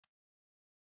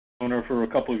her for a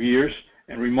couple of years,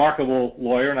 and remarkable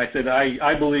lawyer. And I said,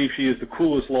 I believe she is the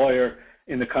coolest lawyer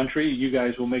in the country. You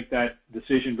guys will make that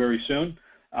decision very soon.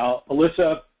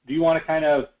 Alissa, do you want to kind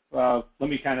of,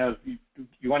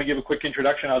 you want to give a quick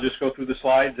introduction? I'll just go through the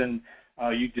slides, and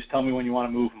you just tell me when you want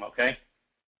to move them, okay?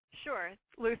 Sure.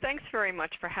 Lou, thanks very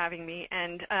much for having me.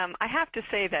 And I have to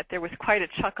say that there was quite a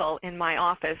chuckle in my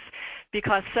office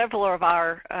because several of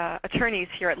our attorneys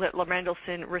here at Littler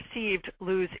Mendelson received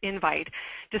Lou's invite,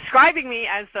 describing me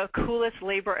as the coolest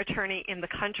labor attorney in the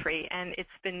country. And it's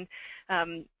been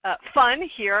fun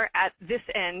here at this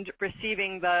end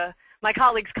receiving my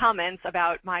colleagues' comments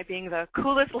about my being the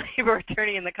coolest labor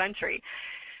attorney in the country.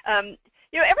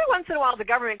 You know, every once in a while the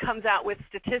government comes out with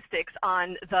statistics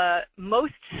on the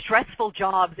most stressful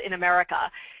jobs in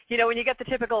America. You know, when you get the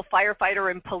typical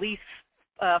firefighter and police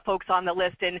folks on the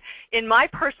list. And in my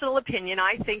personal opinion,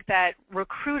 I think that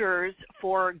recruiters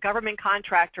for government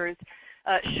contractors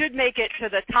should make it to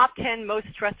the top 10 most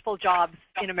stressful jobs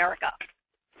in America.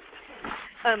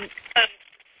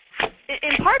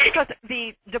 In part because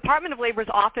the Department of Labor's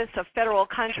Office of Federal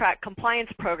Contract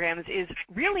Compliance Programs is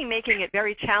really making it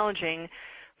very challenging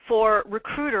for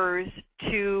recruiters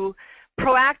to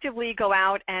proactively go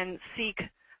out and seek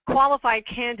qualified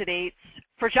candidates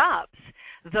for jobs.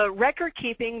 The record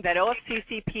keeping that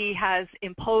OFCCP has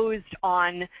imposed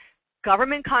on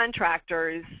government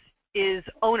contractors is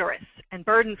onerous and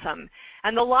burdensome,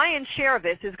 and the lion's share of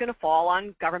this is going to fall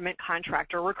on government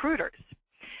contractor recruiters.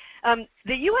 The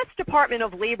U.S. Department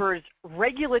of Labor's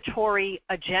regulatory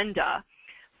agenda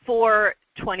for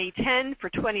 2010, for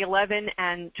 2011,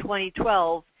 and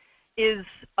 2012 is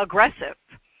aggressive.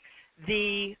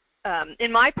 In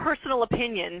my personal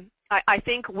opinion, I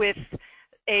think with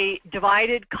a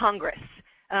divided Congress,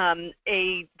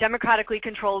 a democratically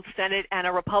controlled Senate, and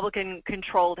a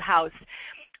Republican-controlled House,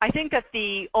 I think that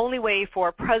the only way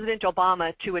for President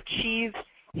Obama to achieve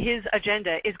his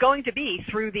agenda is going to be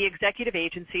through the executive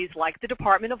agencies like the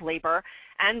Department of Labor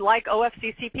and like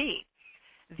OFCCP.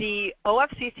 The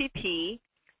OFCCP,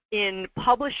 in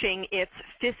publishing its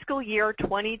fiscal year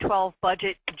 2012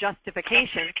 budget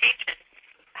justification,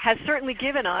 has certainly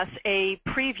given us a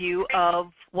preview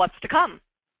of what's to come.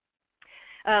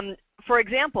 For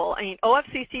example,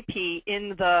 OFCCP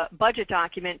in the budget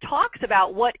document talks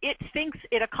about what it thinks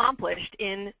it accomplished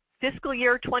in fiscal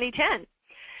year 2010.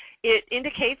 It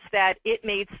indicates that it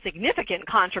made significant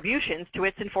contributions to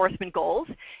its enforcement goals.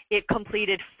 It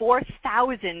completed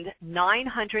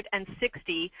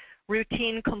 4,960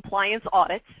 routine compliance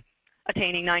audits,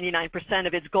 attaining 99%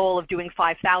 of its goal of doing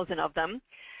 5,000 of them.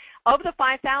 Of the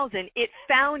 5,000, it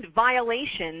found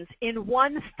violations in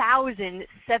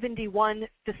 1,071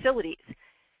 facilities.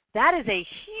 That is a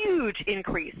huge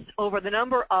increase over the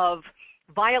number of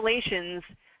violations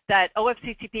that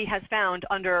OFCCP has found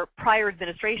under prior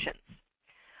administrations.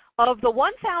 Of the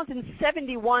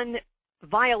 1,071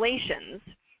 violations,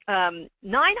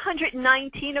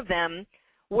 919 of them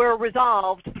were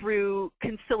resolved through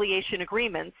conciliation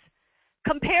agreements,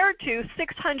 compared to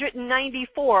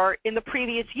 694 in the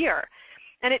previous year.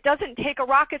 And it doesn't take a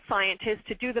rocket scientist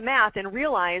to do the math and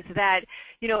realize that,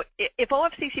 you know, if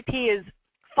OFCCP is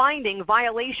finding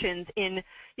violations in,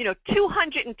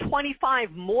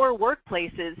 225 more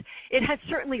workplaces, it has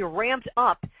certainly ramped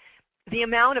up the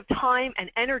amount of time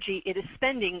and energy it is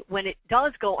spending when it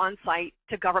does go on site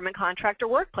to government contractor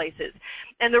workplaces.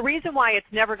 And the reason why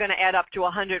it's never going to add up to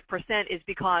 100% is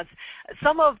because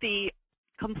some of the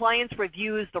compliance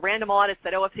reviews, the random audits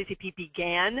that OFCCP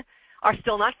began, are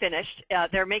still not finished.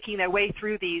 They're making their way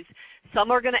through these. Some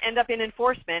are going to end up in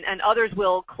enforcement, and others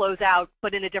will close out,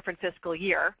 but in a different fiscal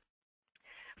year.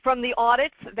 From the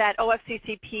audits that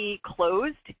OFCCP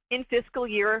closed in fiscal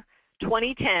year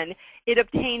 2010, it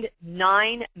obtained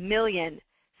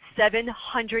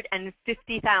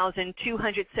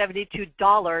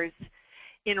 $9,750,272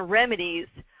 in remedies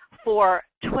for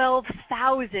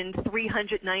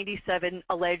 12,397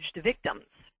 alleged victims.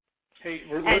 Hey,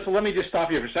 Melissa, let me just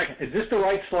stop you for a second. Is this the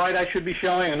right slide I should be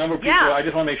showing? A number of people, yeah. I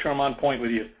just want to make sure I'm on point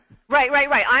with you. Right.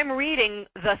 I'm reading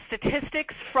the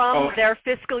statistics from their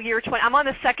fiscal year 20. I'm on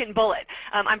the second bullet.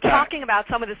 I'm talking about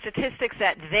some of the statistics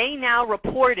that they now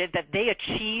reported that they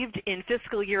achieved in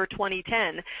fiscal year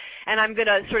 2010, and I'm going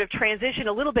to sort of transition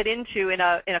a little bit into in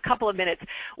a couple of minutes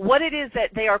what it is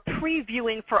that they are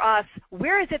previewing for us.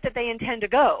 Where is it that they intend to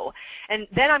go? And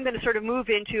then I'm going to sort of move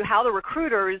into how the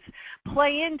recruiters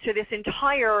play into this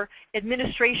entire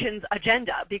administration's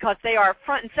agenda, because they are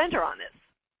front and center on this.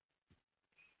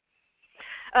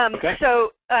 Okay.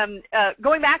 So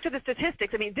going back to the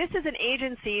statistics, I mean, this is an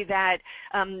agency that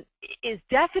is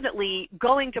definitely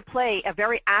going to play a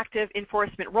very active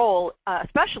enforcement role,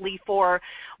 especially for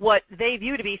what they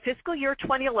view to be fiscal year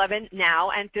 2011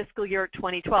 now and fiscal year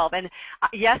 2012. And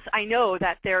yes, I know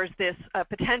that there's this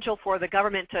potential for the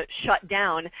government to shut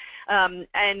down,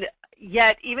 and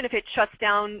yet even if it shuts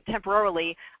down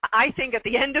temporarily, I think at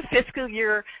the end of fiscal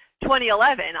year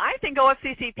 2011, I think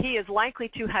OFCCP is likely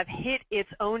to have hit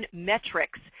its own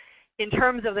metrics in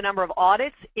terms of the number of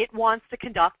audits it wants to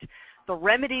conduct, the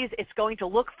remedies it's going to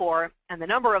look for, and the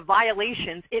number of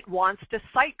violations it wants to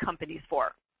cite companies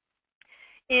for.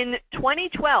 In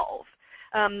 2012,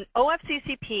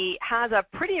 OFCCP has a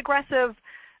pretty aggressive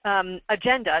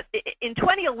agenda. In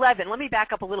 2011, let me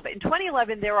back up a little bit. In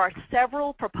 2011, there are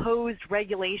several proposed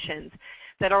regulations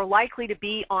that are likely to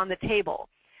be on the table.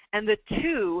 And the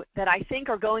two that I think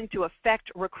are going to affect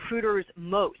recruiters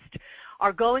most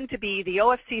are going to be the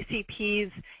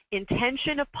OFCCP's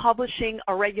intention of publishing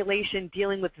a regulation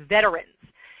dealing with veterans.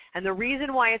 And the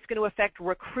reason why it's going to affect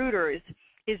recruiters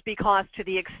is because to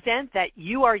the extent that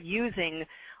you are using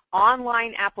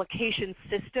online application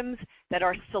systems that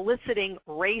are soliciting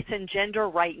race and gender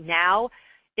right now,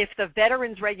 if the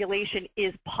veterans regulation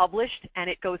is published and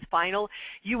it goes final,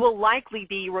 you will likely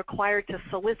be required to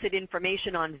solicit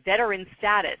information on veteran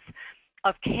status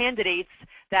of candidates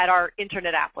that are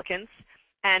internet applicants.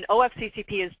 And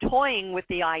OFCCP is toying with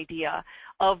the idea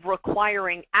of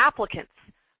requiring applicants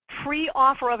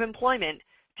pre-offer of employment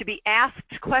to be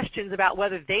asked questions about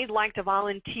whether they'd like to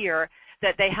volunteer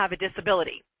that they have a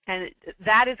disability. And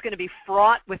that is going to be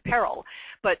fraught with peril,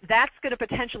 but that's going to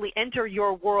potentially enter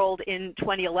your world in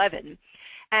 2011.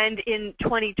 And in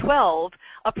 2012,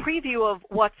 a preview of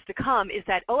what's to come is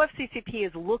that OFCCP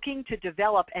is looking to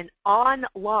develop an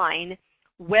online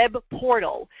web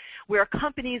portal where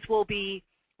companies will be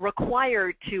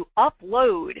required to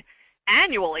upload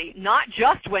annually, not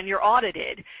just when you're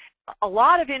audited, a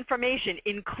lot of information,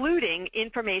 including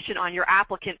information on your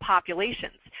applicant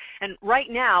populations. And right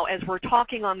now, as we're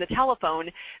talking on the telephone,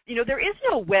 you know, there is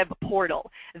no web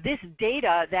portal. This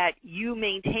data that you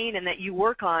maintain and that you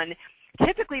work on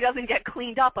typically doesn't get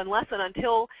cleaned up unless and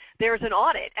until there's an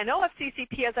audit. And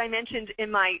OFCCP, as I mentioned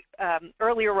in my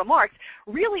earlier remarks,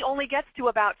 really only gets to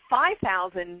about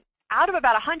 5,000 out of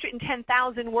about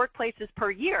 110,000 workplaces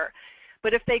per year.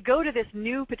 But if they go to this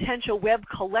new potential web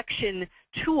collection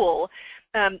tool,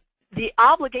 the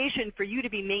obligation for you to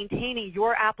be maintaining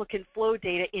your applicant flow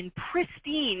data in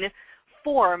pristine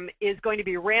form is going to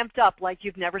be ramped up like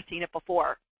you've never seen it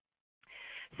before.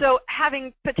 So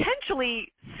having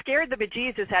potentially scared the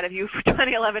bejesus out of you for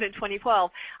 2011 and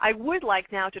 2012, I would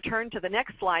like now to turn to the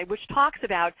next slide, which talks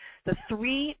about the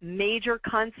three major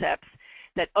concepts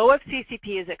that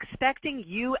OFCCP is expecting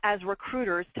you as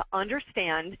recruiters to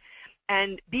understand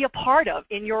and be a part of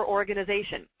in your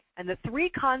organization. And the three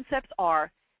concepts are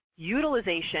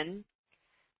utilization,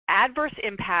 adverse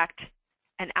impact,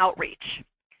 and outreach.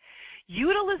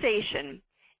 Utilization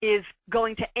is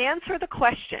going to answer the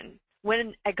question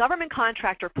when a government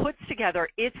contractor puts together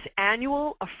its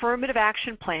annual affirmative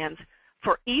action plans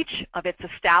for each of its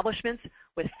establishments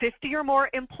with 50 or more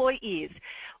employees.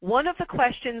 One of the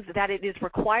questions that it is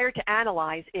required to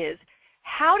analyze is,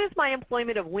 how does my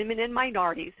employment of women and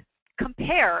minorities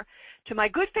compare to my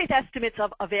good faith estimates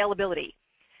of availability?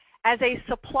 As a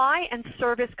supply and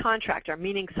service contractor,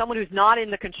 meaning someone who's not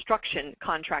in the construction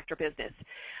contractor business,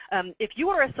 if you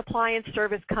are a supply and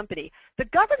service company, the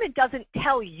government doesn't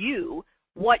tell you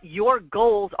what your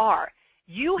goals are.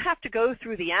 You have to go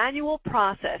through the annual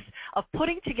process of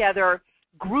putting together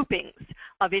groupings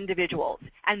of individuals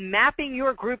and mapping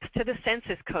your groups to the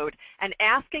census code and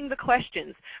asking the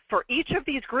questions for each of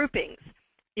these groupings.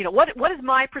 You know, what is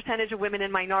my percentage of women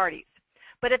and minorities?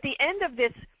 But at the end of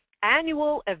this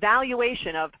annual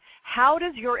evaluation of how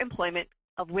does your employment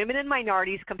of women and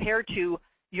minorities compare to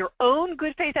your own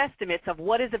good faith estimates of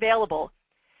what is available,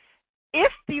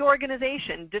 if the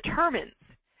organization determines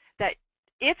that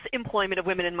its employment of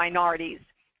women and minorities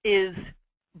is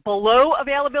below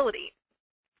availability,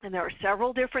 and there are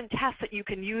several different tests that you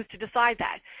can use to decide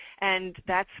that, and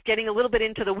that's getting a little bit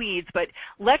into the weeds, but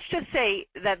let's just say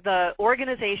that the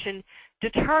organization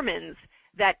determines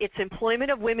that its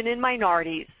employment of women and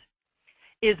minorities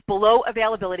is below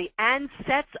availability and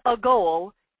sets a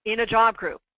goal in a job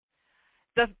group.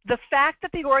 The fact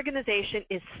that the organization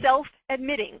is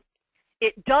self-admitting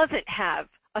it doesn't have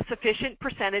a sufficient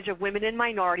percentage of women and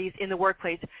minorities in the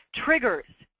workplace triggers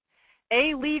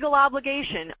a legal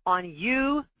obligation on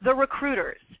you, the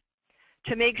recruiters,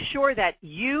 to make sure that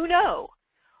you know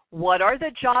what are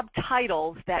the job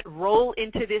titles that roll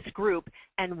into this group,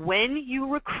 and when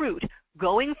you recruit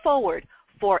going forward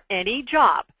for any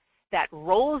job that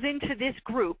rolls into this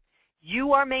group,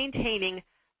 you are maintaining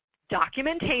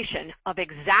documentation of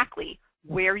exactly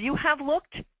where you have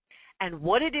looked and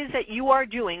what it is that you are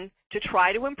doing to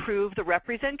try to improve the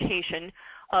representation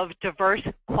of diverse,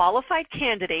 qualified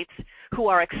candidates who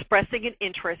are expressing an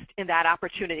interest in that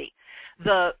opportunity.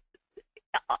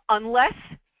 Unless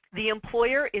the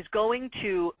employer is going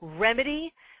to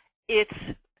remedy its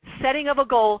setting of a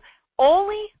goal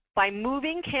only by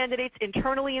moving candidates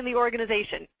internally in the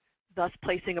organization, thus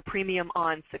placing a premium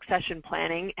on succession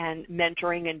planning and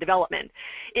mentoring and development.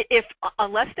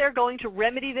 Unless they're going to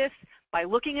remedy this by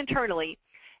looking internally,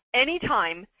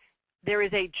 anytime there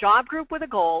is a job group with a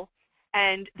goal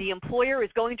and the employer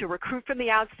is going to recruit from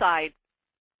the outside,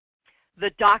 the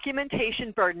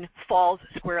documentation burden falls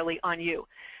squarely on you.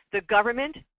 The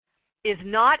government is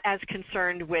not as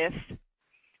concerned with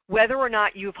whether or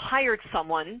not you've hired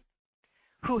someone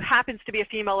who happens to be a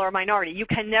female or a minority. You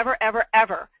can never, ever,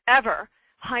 ever, ever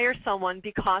hire someone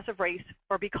because of race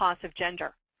or because of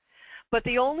gender. But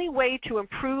the only way to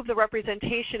improve the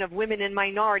representation of women and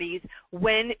minorities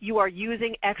when you are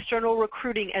using external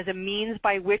recruiting as a means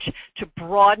by which to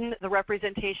broaden the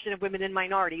representation of women and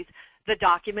minorities, the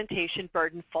documentation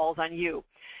burden falls on you.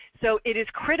 So it is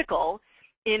critical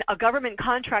in a government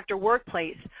contractor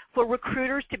workplace for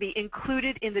recruiters to be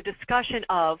included in the discussion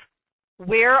of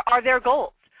where are their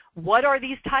goals? What are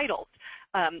these titles?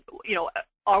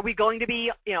 Are we going to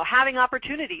be having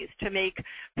opportunities to make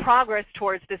progress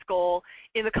towards this goal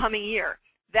in the coming year?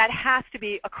 That has to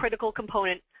be a critical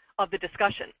component of the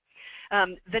discussion.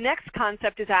 The next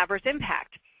concept is adverse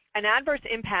impact. An adverse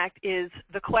impact is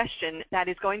the question that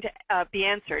is going to be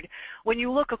answered when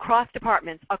you look across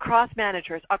departments, across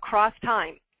managers, across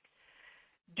time.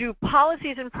 Do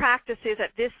policies and practices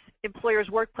at this employer's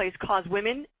workplace cause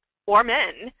women or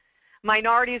men,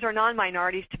 minorities or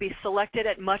non-minorities, to be selected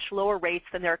at much lower rates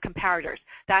than their comparators?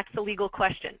 That's the legal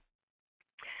question.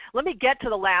 Let me get to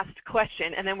the last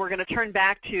question, and then we're going to turn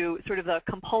back to sort of the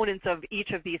components of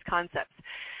each of these concepts.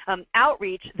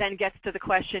 Outreach then gets to the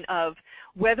question of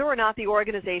whether or not the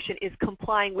organization is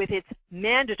complying with its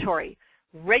mandatory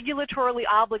regulatorily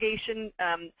obligation.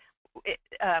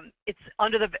 It's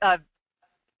under the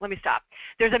let me stop.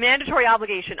 There's a mandatory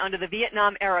obligation under the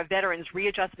Vietnam-era Veterans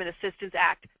Readjustment Assistance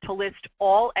Act to list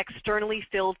all externally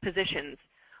filled positions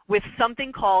with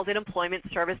something called an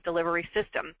employment service delivery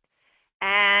system,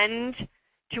 and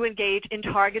to engage in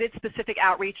targeted specific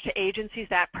outreach to agencies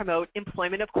that promote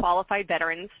employment of qualified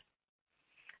veterans,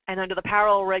 and under the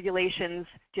parallel regulations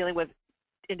dealing with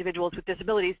individuals with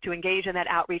disabilities, to engage in that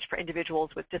outreach for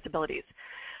individuals with disabilities.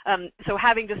 So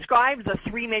having described the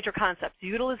three major concepts,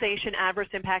 utilization, adverse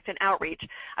impact, and outreach,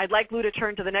 I'd like Lou to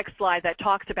turn to the next slide that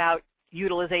talks about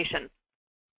utilization.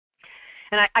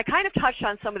 And I kind of touched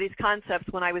on some of these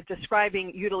concepts when I was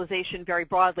describing utilization very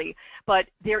broadly, but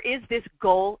there is this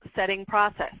goal-setting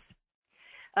process.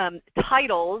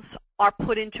 Titles are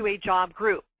put into a job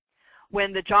group.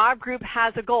 When the job group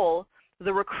has a goal,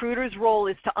 the recruiter's role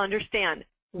is to understand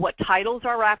what titles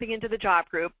are wrapping into the job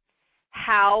group,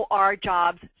 how are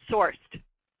jobs sourced.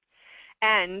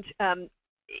 And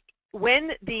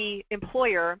when the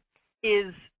employer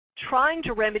is trying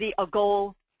to remedy a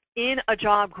goal in a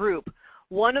job group,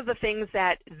 one of the things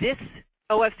that this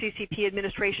OFCCP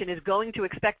administration is going to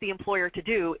expect the employer to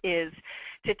do is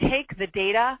to take the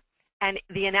data and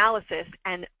the analysis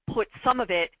and put some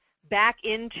of it back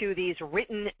into these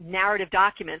written narrative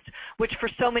documents, which for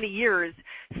so many years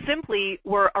simply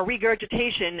were a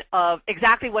regurgitation of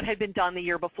exactly what had been done the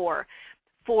year before.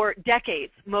 For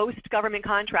decades, most government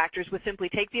contractors would simply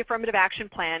take the affirmative action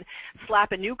plan,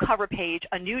 slap a new cover page,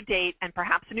 a new date, and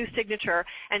perhaps a new signature,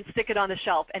 and stick it on the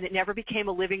shelf, and it never became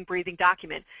a living, breathing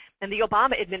document. And the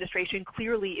Obama administration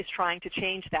clearly is trying to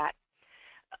change that.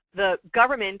 The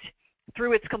government,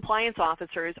 through its compliance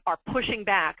officers, are pushing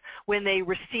back when they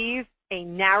receive a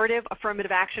narrative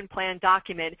affirmative action plan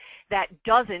document that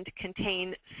doesn't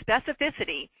contain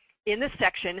specificity in the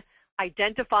section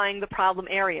identifying the problem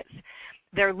areas.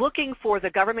 They're looking for the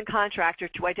government contractor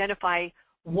to identify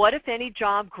what, if any,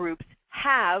 job groups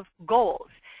have goals.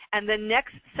 And the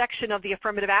next section of the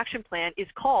affirmative action plan is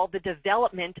called the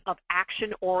development of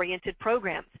action-oriented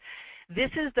programs.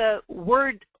 This is the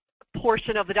word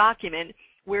portion of the document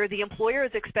where the employer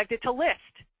is expected to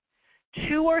list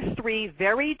 2 or 3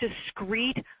 very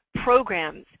discrete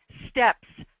programs, steps,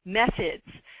 methods,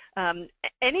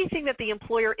 anything that the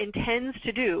employer intends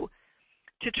to do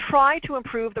to try to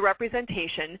improve the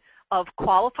representation of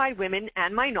qualified women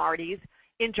and minorities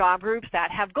in job groups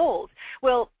that have goals.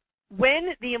 Well,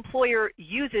 when the employer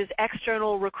uses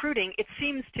external recruiting, it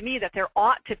seems to me that there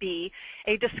ought to be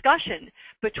a discussion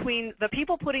between the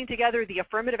people putting together the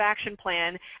affirmative action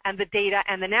plan and the data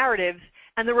and the narratives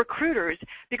and the recruiters,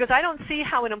 because I don't see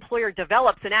how an employer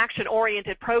develops an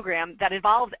action-oriented program that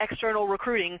involves external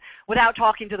recruiting without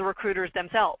talking to the recruiters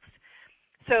themselves.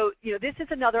 So, this is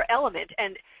another element,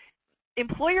 and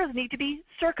employers need to be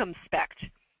circumspect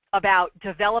about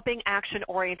developing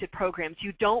action-oriented programs.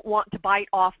 You don't want to bite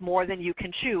off more than you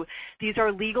can chew. These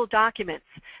are legal documents.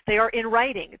 They are in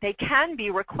writing. They can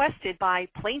be requested by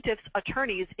plaintiffs'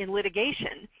 attorneys in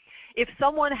litigation. If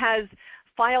someone has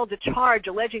filed a charge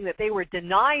alleging that they were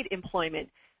denied employment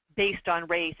based on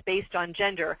race, based on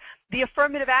gender, the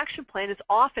affirmative action plan is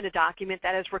often a document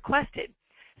that is requested.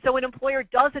 So an employer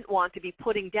doesn't want to be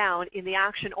putting down in the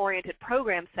action-oriented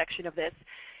program section of this,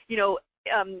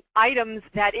 items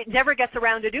that it never gets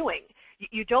around to doing.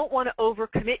 You don't want to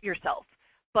overcommit yourself,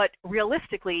 but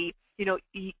realistically,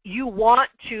 you want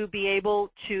to be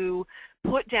able to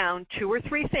put down 2 or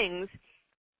 3 things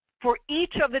for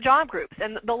each of the job groups.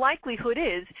 And the likelihood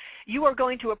is you are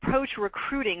going to approach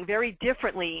recruiting very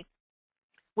differently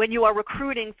when you are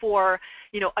recruiting for,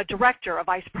 a director, a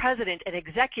vice president, an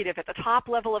executive at the top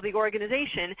level of the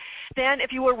organization, than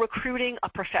if you were recruiting a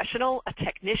professional, a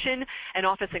technician, an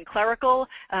office and clerical,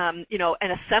 an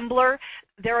assembler.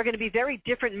 There are going to be very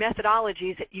different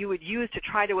methodologies that you would use to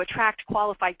try to attract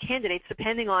qualified candidates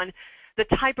depending on the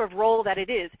type of role that it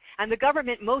is. And the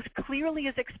government most clearly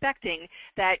is expecting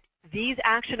that these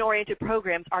action-oriented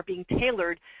programs are being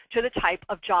tailored to the type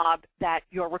of job that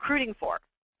you're recruiting for.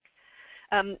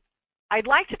 I'd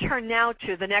like to turn now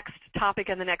to the next topic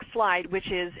on the next slide,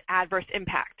 which is adverse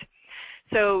impact.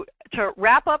 So to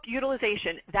wrap up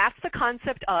utilization, that's the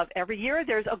concept of every year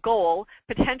there's a goal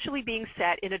potentially being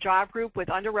set in a job group with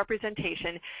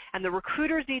underrepresentation, and the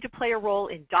recruiters need to play a role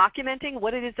in documenting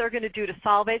what it is they're going to do to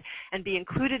solve it and be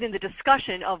included in the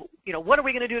discussion of, what are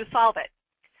we going to do to solve it.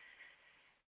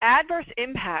 Adverse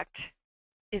impact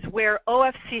is where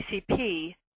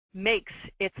OFCCP makes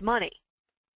its money.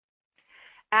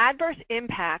 Adverse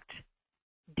impact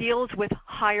deals with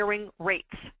hiring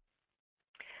rates.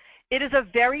 It is a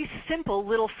very simple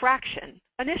little fraction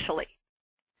initially.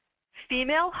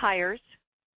 Female hires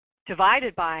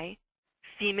divided by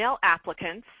female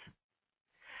applicants,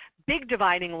 big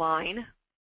dividing line,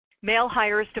 male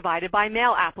hires divided by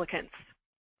male applicants.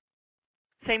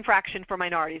 Same fraction for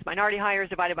minorities. Minority hires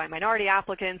divided by minority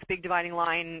applicants, big dividing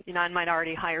line,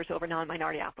 non-minority hires over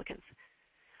non-minority applicants.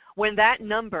 When that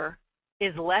number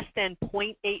is less than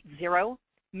 0.80,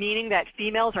 meaning that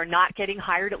females are not getting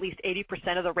hired at least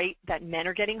 80% of the rate that men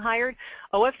are getting hired,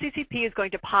 OFCCP is going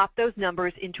to pop those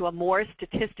numbers into a more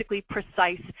statistically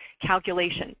precise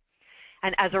calculation.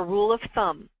 And as a rule of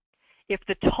thumb, if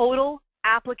the total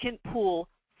applicant pool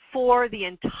for the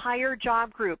entire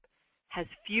job group has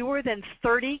fewer than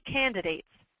 30 candidates,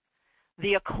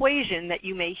 the equation that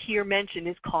you may hear mentioned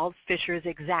is called Fisher's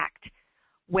exact.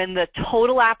 When the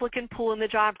total applicant pool in the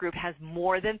job group has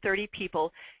more than 30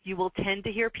 people, you will tend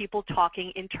to hear people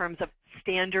talking in terms of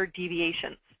standard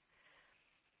deviations.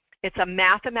 It's a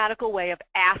mathematical way of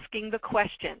asking the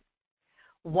question,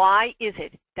 why is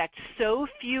it that so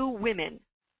few women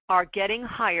are getting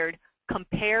hired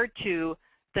compared to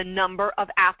the number of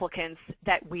applicants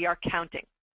that we are counting?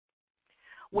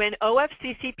 When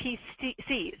OFCCP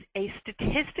sees a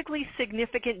statistically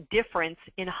significant difference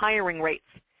in hiring rates,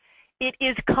 it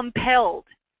is compelled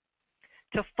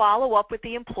to follow up with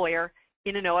the employer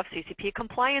in an OFCCP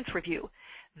compliance review.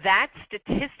 That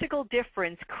statistical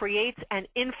difference creates an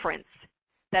inference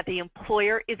that the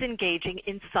employer is engaging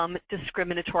in some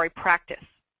discriminatory practice.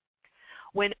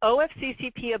 When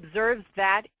OFCCP observes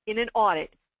that in an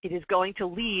audit, it is going to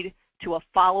lead to a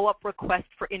follow-up request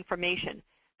for information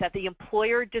that the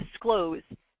employer disclose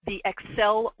the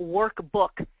Excel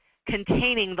workbook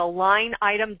containing the line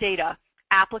item data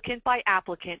applicant by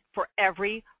applicant for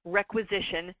every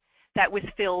requisition that was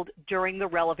filled during the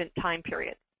relevant time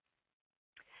period.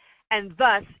 And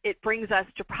thus, it brings us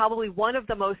to probably one of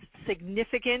the most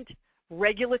significant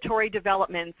regulatory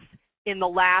developments in the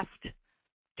last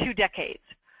 2 decades,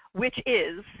 which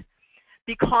is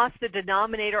because the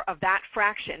denominator of that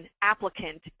fraction,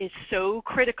 applicant, is so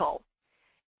critical,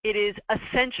 it is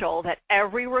essential that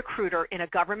every recruiter in a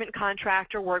government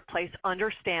contract or workplace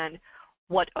understand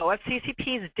what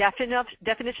OFCCP's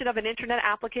definition of an Internet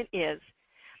applicant is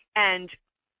and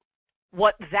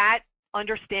what that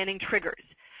understanding triggers.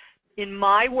 In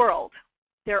my world,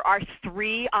 there are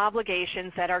 3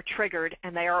 obligations that are triggered,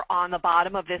 and they are on the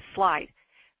bottom of this slide.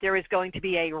 There is going to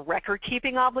be a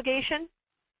record-keeping obligation.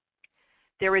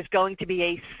 There is going to be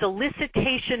a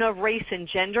solicitation of race and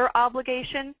gender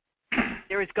obligation.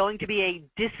 There is going to be a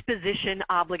disposition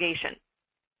obligation.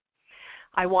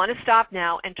 I want to stop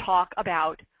now and talk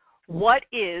about what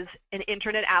is an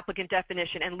Internet applicant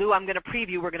definition. And Lou, I'm going to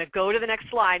preview. We're going to go to the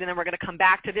next slide, and then we're going to come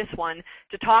back to this one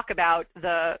to talk about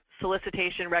the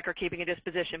solicitation, record keeping, and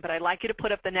disposition. But I'd like you to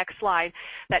put up the next slide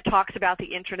that talks about the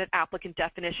Internet applicant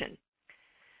definition.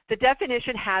 The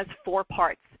definition has 4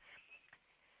 parts.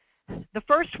 The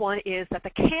first one is that the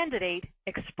candidate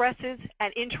expresses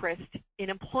an interest in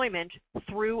employment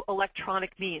through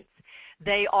electronic means.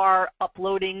 They are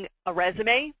uploading a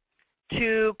resume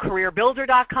to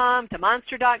careerbuilder.com, to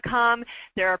monster.com.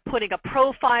 They're putting a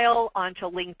profile onto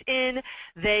LinkedIn.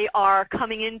 They are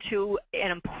coming into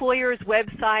an employer's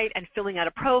website and filling out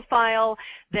a profile.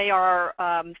 They are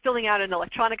filling out an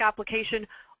electronic application.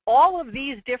 All of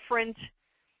these different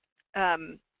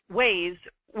ways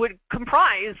would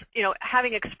comprise,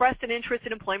 having expressed an interest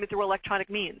in employment through electronic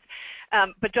means.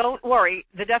 But don't worry,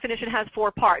 the definition has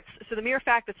 4 parts. So the mere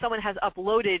fact that someone has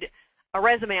uploaded a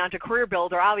resume onto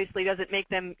CareerBuilder obviously doesn't make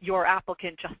them your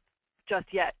applicant just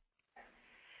yet.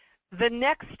 The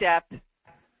next step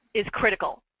is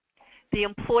critical. The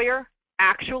employer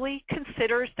actually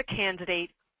considers the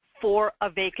candidate for a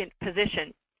vacant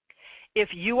position.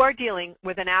 If you are dealing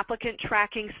with an applicant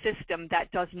tracking system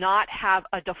that does not have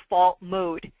a default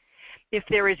mode, if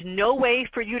there is no way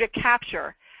for you to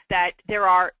capture that there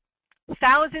are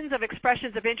thousands of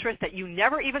expressions of interest that you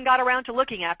never even got around to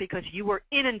looking at because you were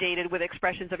inundated with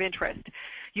expressions of interest,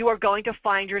 you are going to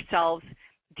find yourselves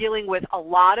dealing with a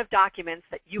lot of documents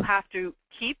that you have to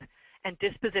keep and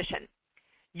disposition.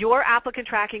 Your applicant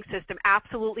tracking system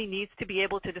absolutely needs to be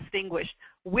able to distinguish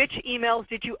which emails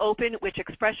did you open, which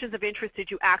expressions of interest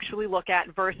did you actually look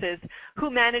at versus who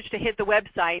managed to hit the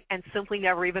website and simply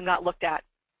never even got looked at.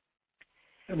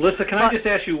 Melissa, can I just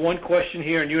ask you one question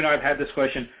here, and you and I have had this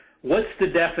question. What's the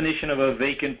definition of a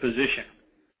vacant position?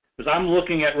 Because I'm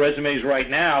looking at resumes right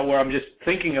now where I'm just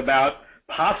thinking about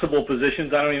possible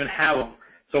positions. I don't even have them.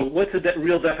 So what's the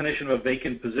real definition of a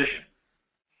vacant position?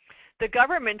 The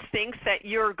government thinks that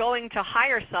you're going to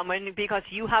hire someone because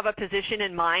you have a position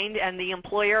in mind and the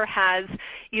employer has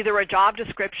either a job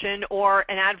description or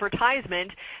an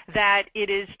advertisement that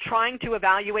it is trying to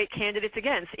evaluate candidates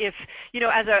against. If,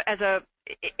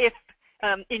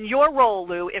 in your role,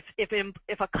 Lou,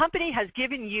 if a company has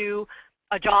given you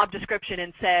a job description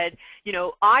and said,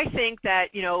 I think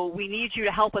that, we need you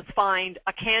to help us find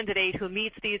a candidate who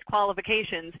meets these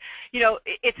qualifications,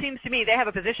 it seems to me they have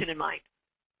a position in mind.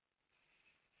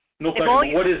 No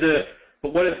question.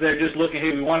 But what if they're just looking,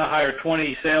 hey, we want to hire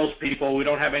 20 salespeople, we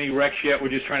don't have any recs yet, we're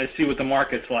just trying to see what the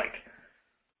market's like?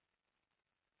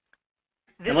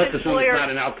 And let's assume it's not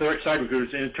an outside recruiter,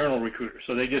 it's an internal recruiter.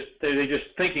 So they're just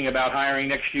thinking about hiring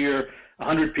next year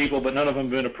 100 people, but none of them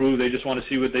have been approved. They just want to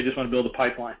see they just want to build a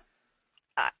pipeline.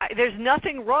 There's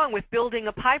nothing wrong with building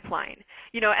a pipeline,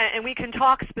 and we can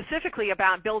talk specifically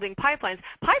about building pipelines.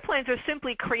 Pipelines are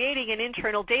simply creating an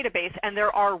internal database, and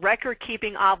there are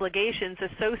record-keeping obligations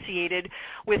associated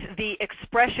with the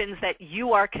expressions that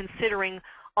you are considering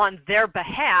on their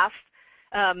behalf.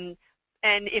 And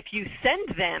if you send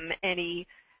them any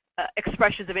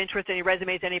expressions of interest, any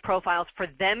resumes, any profiles for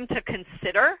them to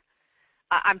consider,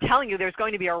 I'm telling you there's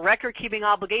going to be a record-keeping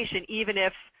obligation even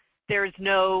if there's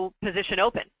no position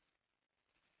open.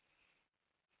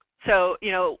 So,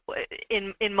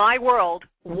 in my world,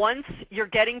 once you're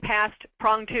getting past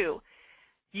prong 2,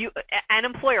 an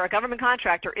employer, a government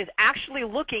contractor, is actually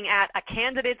looking at a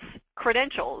candidate's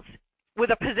credentials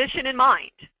with a position in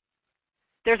mind.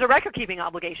 There's a record-keeping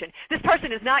obligation. This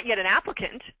person is not yet an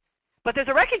applicant, but there's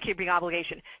a record-keeping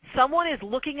obligation. Someone is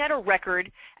looking at a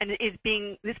record, and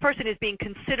this person is being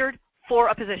considered for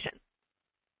a position.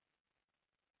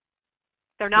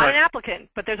 They're not an applicant,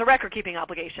 but there's a record-keeping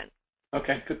obligation.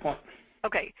 Okay, good point.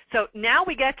 Okay, so now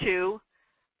we get to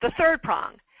the third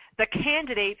prong. The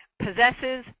candidate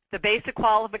possesses the basic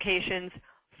qualifications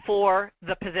for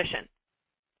the position.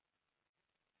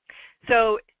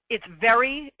 So it's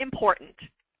very important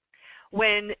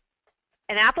when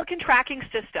an applicant tracking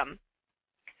system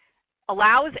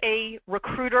allows a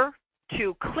recruiter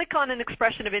to click on an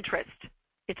expression of interest.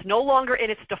 It's no longer in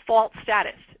its default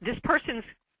status. This person's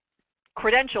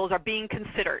credentials are being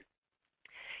considered.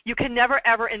 You can never,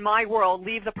 ever, in my world,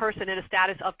 leave the person in a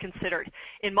status of considered.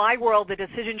 In my world, the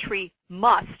decision tree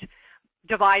must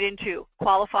divide into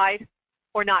qualified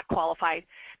or not qualified,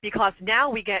 because now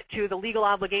we get to the legal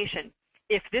obligation.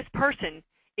 If this person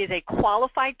is a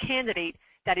qualified candidate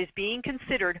that is being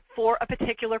considered for a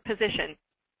particular position,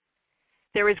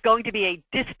 there is going to be a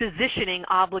dispositioning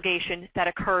obligation that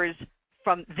occurs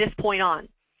from this point on.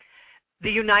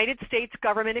 The United States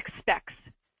government expects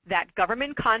that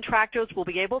government contractors will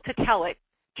be able to tell it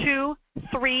 2,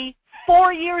 3,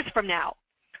 4 years from now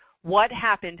what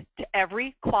happened to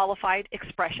every qualified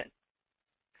expression.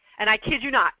 And I kid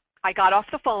you not, I got off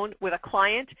the phone with a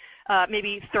client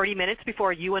maybe 30 minutes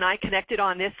before you and I connected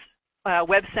on this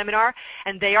web seminar,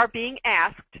 and they are being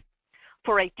asked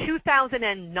for a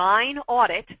 2009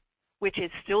 audit, which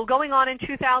is still going on in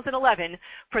 2011,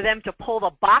 for them to pull the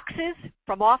boxes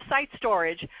from off-site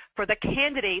storage for the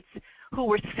candidates who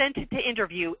were sent to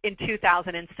interview in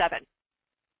 2007.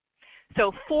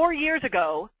 So 4 years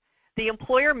ago, the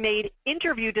employer made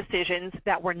interview decisions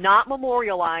that were not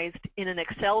memorialized in an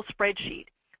Excel spreadsheet.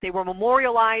 They were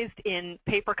memorialized in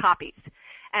paper copies.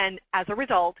 And as a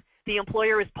result, the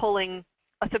employer is pulling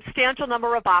a substantial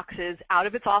number of boxes out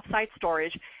of its off-site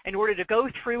storage in order to go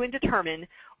through and determine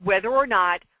whether or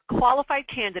not qualified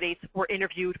candidates were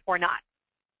interviewed or not.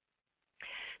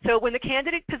 So when the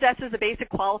candidate possesses the basic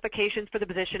qualifications for the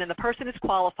position and the person is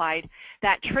qualified,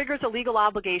 that triggers a legal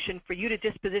obligation for you to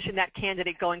disposition that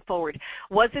candidate going forward.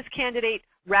 Was this candidate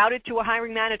routed to a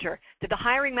hiring manager? Did the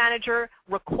hiring manager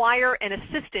require an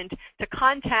assistant to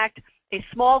contact a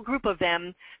small group of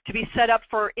them to be set up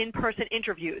for in-person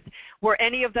interviews? Were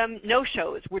any of them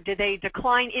no-shows? Did they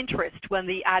decline interest when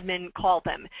the admin called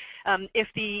them? If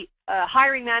the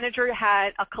hiring manager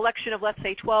had a collection of, let's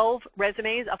say, 12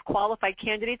 resumes of qualified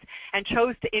candidates and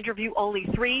chose to interview only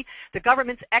 3, the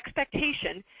government's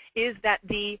expectation is that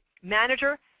the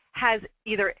manager has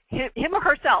either him or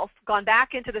herself gone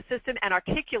back into the system and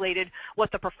articulated what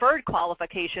the preferred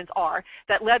qualifications are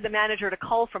that led the manager to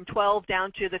cull from 12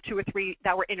 down to the 2 or 3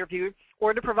 that were interviewed,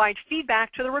 or to provide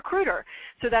feedback to the recruiter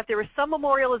so that there is some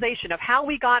memorialization of how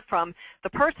we got from the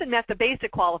person met the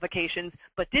basic qualifications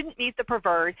but didn't meet the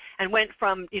preferred and went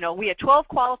from, we had 12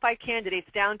 qualified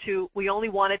candidates down to we only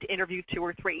wanted to interview 2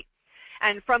 or 3.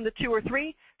 And from the 2 or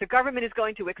 3, the government is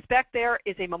going to expect there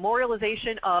is a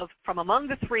memorialization of, from among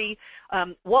the 3,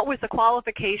 what was the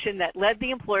qualification that led the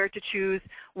employer to choose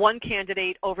one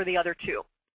candidate over the other 2.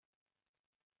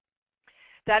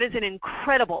 That is an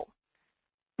incredible,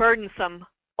 burdensome,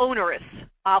 onerous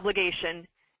obligation,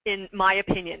 in my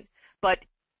opinion. But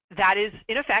that is,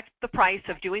 in effect, the price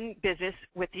of doing business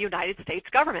with the United States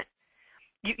government.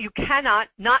 You cannot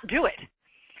not do it.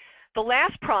 The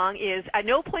last prong is, at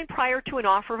no point prior to an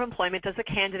offer of employment does a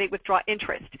candidate withdraw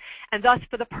interest. And thus,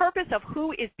 for the purpose of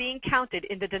who is being counted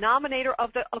in the denominator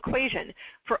of the equation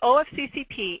for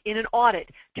OFCCP in an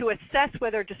audit to assess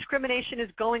whether discrimination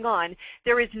is going on,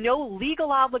 there is no legal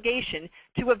obligation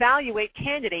to evaluate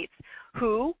candidates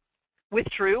who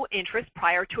withdrew interest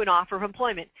prior to an offer of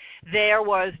employment. There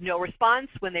was no response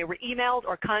when they were emailed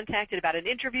or contacted about an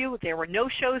interview. There were no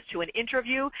shows to an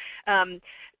interview.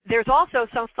 There's also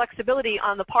some flexibility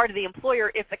on the part of the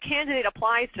employer. If the candidate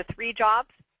applies to 3 jobs,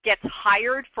 gets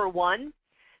hired for 1,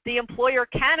 the employer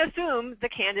can assume the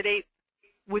candidate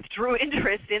withdrew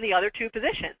interest in the other 2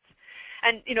 positions.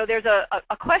 And there's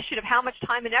a question of how much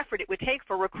time and effort it would take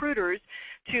for recruiters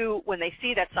to, when they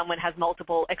see that someone has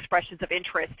multiple expressions of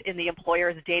interest in the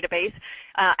employer's database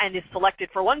and is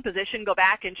selected for one position, go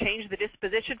back and change the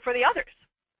disposition for the others.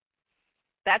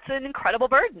 That's an incredible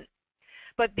burden.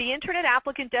 But the Internet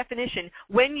applicant definition,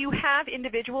 when you have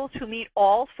individuals who meet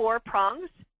all 4 prongs,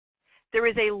 there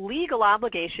is a legal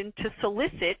obligation to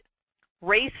solicit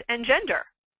race and gender.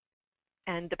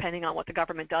 And depending on what the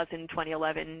government does in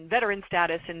 2011, veteran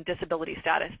status and disability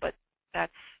status, but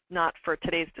that's not for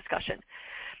today's discussion.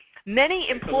 Many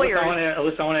employers...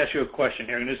 Alissa, I want to ask you a question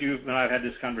here, and as you and I have had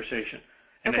this conversation,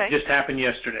 and okay. It just happened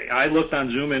yesterday. I looked on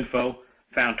ZoomInfo,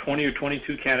 found 20 or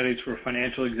 22 candidates for a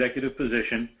financial executive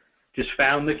position, just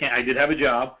found I did have a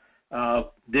job,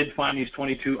 did find these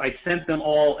 22. I sent them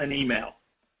all an email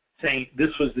saying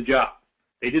this was the job.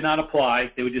 They did not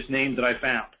apply. They were just names that I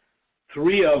found.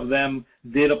 3 of them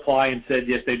did apply and said,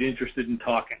 yes, they'd be interested in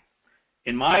talking.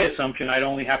 In my assumption, I'd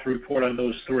only have to report on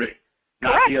those 3,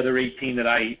 not Correct. the other 18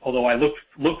 that although I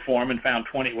looked for them and found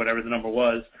 20, whatever the number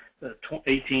was,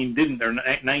 18 didn't, or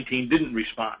 19 didn't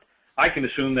respond. I can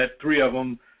assume that 3 of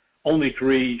them, only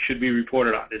 3 should be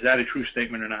reported on. Is that a true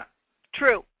statement or not?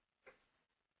 True.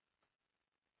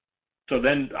 So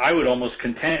then I would almost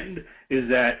contend is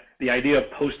that the idea of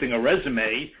posting a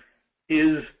resume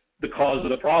is the cause of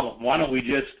the problem. Why don't we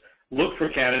just look for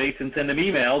candidates and send them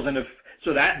emails, and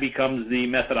so that becomes the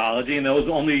methodology, and those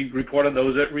only report on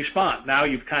those that respond. Now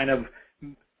you've kind of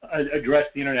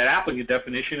addressed the Internet applicant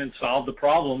definition and solved the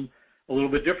problem a little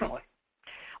bit differently.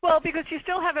 Well, because you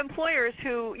still have employers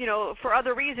who, for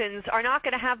other reasons, are not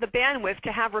going to have the bandwidth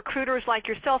to have recruiters like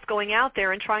yourself going out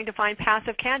there and trying to find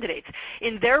passive candidates.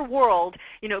 In their world,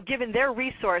 given their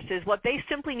resources, what they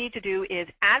simply need to do is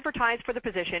advertise for the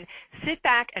position, sit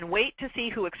back and wait to see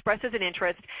who expresses an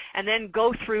interest, and then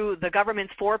go through the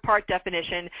government's 4-part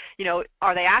definition.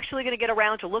 Are they actually going to get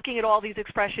around to looking at all these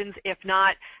expressions? If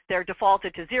not, they're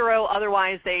defaulted to 0.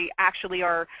 Otherwise, they actually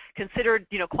are considered,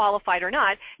 qualified or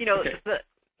not. Okay.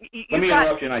 Let me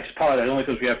interrupt you, and I apologize, only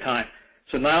because we have time.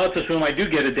 So now let's assume I do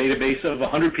get a database of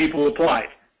 100 people who applied.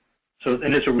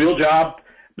 And it's a real job.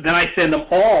 But then I send them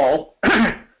all.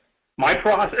 My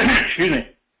process, excuse me.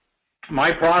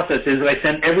 My process is that I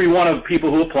send every one of the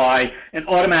people who apply an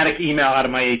automatic email out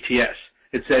of my ATS.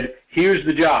 It said, here's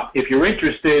the job. If you're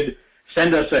interested,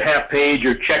 send us a half page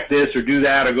or check this or do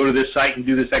that or go to this site and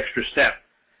do this extra step.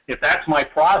 If that's my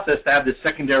process to have this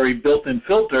secondary built-in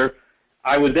filter,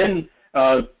 I would then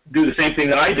do the same thing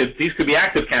that I did. These could be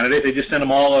active candidates. They just send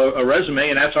them all a resume,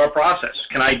 and that's our process.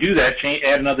 Can I do that,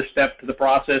 add another step to the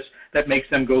process that makes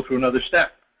them go through another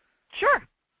step? Sure.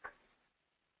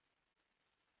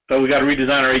 So we got to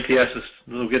redesign our ATSs.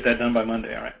 We'll get that done by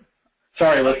Monday, all right?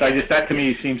 Sorry, Alyssa, that to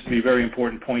me seems to be a very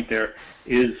important point there,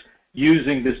 is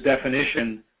using this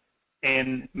definition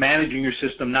and managing your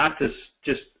system, not to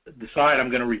just decide I'm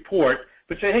going to report,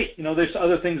 but say, hey, there's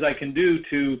other things I can do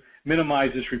to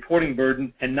minimize this reporting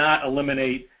burden and not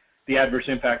eliminate the adverse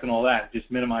impact and all that. Just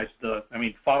minimize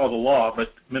follow the law,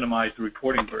 but minimize the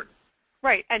reporting burden.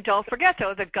 Right, and don't forget,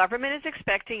 though, the government is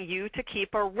expecting you to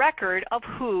keep a record of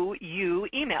who you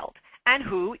emailed and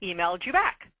who emailed you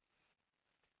back.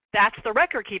 That's the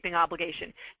record-keeping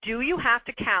obligation. Do you have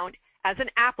to count as an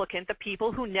applicant the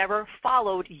people who never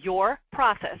followed your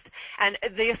process? And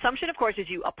the assumption, of course, is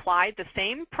you applied the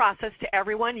same process to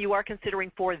everyone you are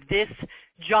considering for this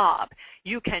job.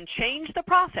 You can change the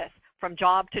process from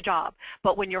job to job,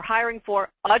 but when you're hiring for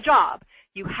a job,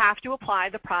 you have to apply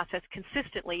the process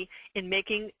consistently in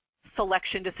making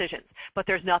selection decisions. But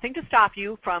there's nothing to stop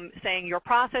you from saying your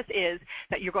process is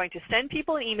that you're going to send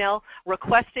people an email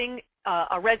requesting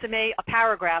a resume, a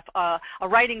paragraph, a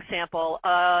writing sample,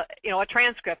 a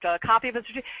transcript, a copy of a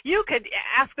certificate. You could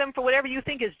ask them for whatever you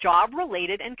think is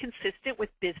job-related and consistent with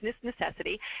business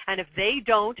necessity, and if they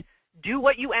don't do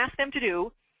what you ask them to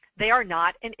do, they are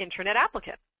not an Internet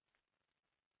applicant.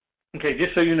 Okay,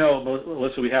 just so you know,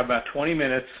 Alyssa, we have about 20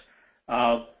 minutes,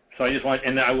 so I just want,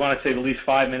 and I want to save at least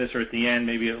 5 minutes or at the end,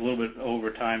 maybe a little bit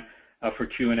over time for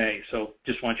Q&A. So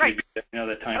just want you to know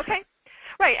that time. Okay.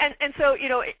 Right, and so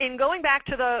in going back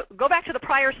to the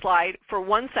prior slide for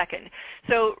 1 second.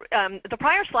 So the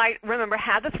prior slide, remember,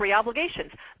 had the 3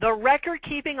 obligations. The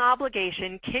record-keeping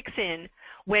obligation kicks in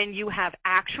when you have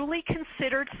actually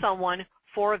considered someone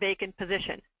for a vacant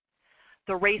position.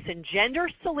 The race and gender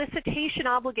solicitation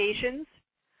obligations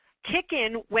kick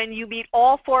in when you meet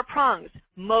all 4 prongs.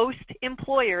 Most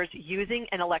employers using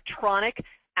an electronic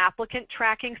applicant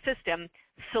tracking system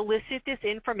solicit this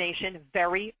information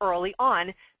very early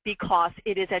on because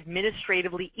it is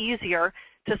administratively easier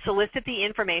to solicit the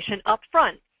information up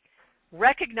front.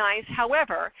 Recognize,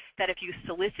 however, that if you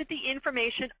solicit the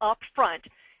information up front,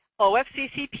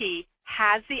 OFCCP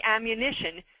has the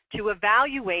ammunition to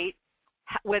evaluate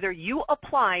whether you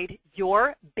applied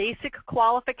your basic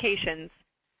qualifications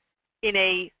in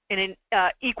an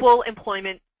equal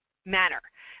employment manner.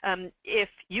 If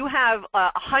you have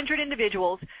 100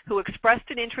 individuals who expressed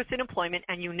an interest in employment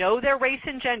and you know their race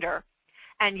and gender,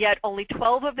 and yet only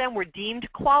 12 of them were deemed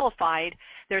qualified,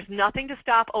 there's nothing to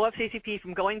stop OFCCP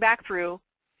from going back through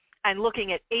and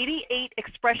looking at 88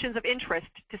 expressions of interest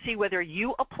to see whether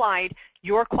you applied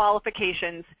your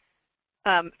qualifications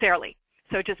fairly.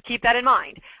 So just keep that in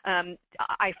mind.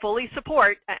 I fully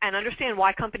support and understand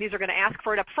why companies are going to ask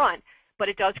for it up front, but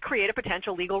it does create a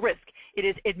potential legal risk. It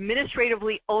is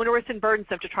administratively onerous and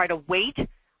burdensome to try to wait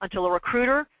until a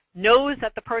recruiter knows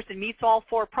that the person meets all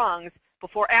 4 prongs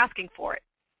before asking for it.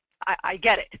 I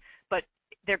get it, but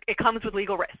it comes with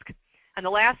legal risk. And the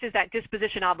last is that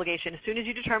disposition obligation. As soon as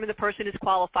you determine the person is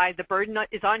qualified, the burden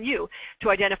is on you to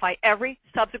identify every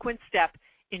subsequent step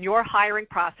in your hiring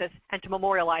process and to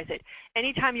memorialize it.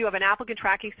 Anytime you have an applicant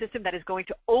tracking system that is going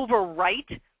to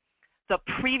overwrite the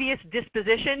previous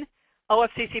disposition,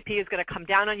 OFCCP is going to come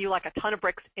down on you like a ton of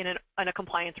bricks in a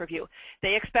compliance review.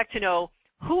 They expect to know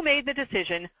who made the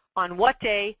decision, on what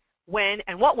day, when,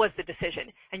 and what was the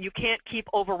decision, and you can't keep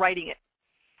overwriting it.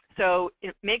 So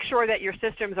make sure that your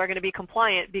systems are going to be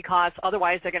compliant, because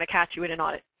otherwise they're going to catch you in an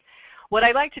audit. What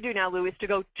I'd like to do now, Lou, is to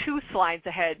go 2 slides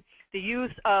ahead, the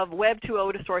use of Web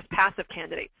 2.0 to source passive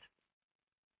candidates.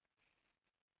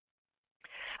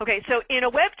 Okay, so in a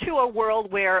Web 2.0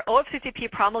 world where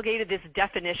OFCCP promulgated this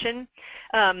definition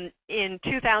in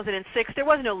 2006, there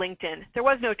was no LinkedIn, there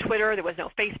was no Twitter, there was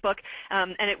no Facebook,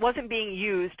 and it wasn't being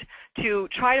used to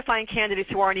try to find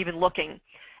candidates who aren't even looking.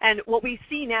 And what we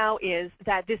see now is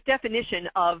that this definition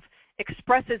of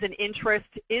expresses an interest,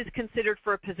 is considered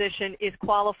for a position, is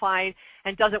qualified,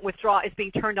 and doesn't withdraw is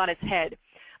being turned on its head.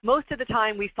 Most of the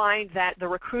time we find that the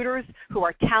recruiters who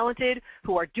are talented,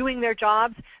 who are doing their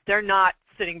jobs, they're not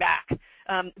sitting back.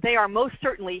 They are most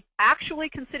certainly actually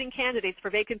considering candidates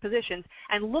for vacant positions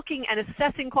and looking and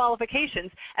assessing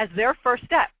qualifications as their first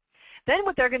step. Then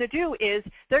what they're going to do is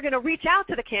they're going to reach out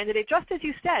to the candidate, just as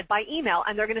you said, by email,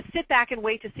 and they're going to sit back and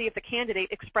wait to see if the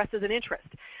candidate expresses an interest.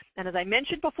 And as I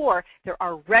mentioned before, there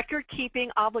are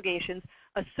record-keeping obligations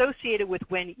associated with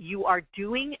when you are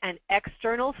doing an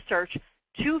external search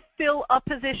to fill a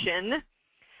position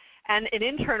and an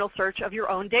internal search of your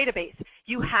own database.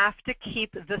 You have to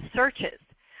keep the searches.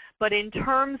 But in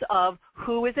terms of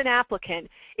who is an applicant,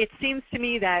 it seems to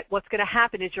me that what's going to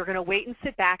happen is you're going to wait and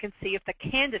sit back and see if the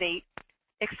candidate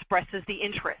expresses the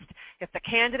interest. If the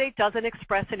candidate doesn't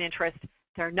express an interest,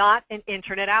 they're not an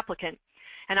Internet applicant.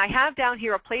 And I have down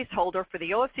here a placeholder for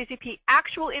the OFCCP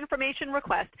actual information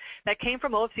request that came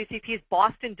from OFCCP's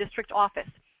Boston District Office.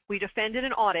 We defended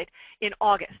an audit in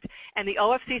August, and the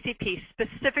OFCCP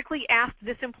specifically asked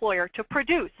this employer to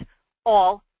produce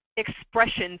all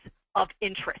expressions of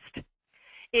interest.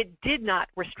 It did not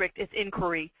restrict its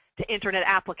inquiry to Internet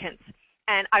applicants.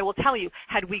 And I will tell you,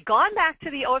 had we gone back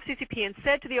to the OFCCP and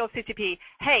said to the OFCCP,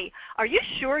 hey, are you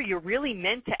sure you really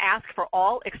meant to ask for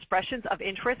all expressions of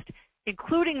interest,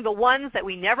 including the ones that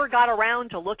we never got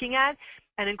around to looking at,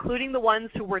 and including the ones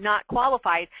who were not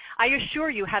qualified? I assure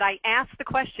you, had I asked the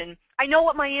question, I know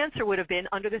what my answer would have been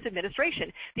under this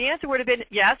administration. The answer would have been,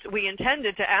 yes, we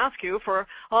intended to ask you for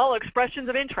all expressions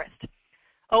of interest.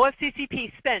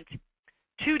 OFCCP spent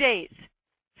 2 days,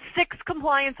 6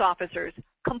 compliance officers,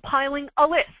 compiling a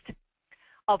list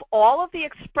of all of the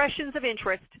expressions of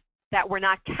interest that were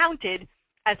not counted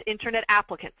as Internet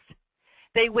applicants.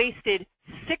 They wasted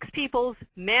 6 people's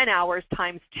man-hours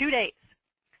times 2 days.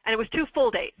 And it was 2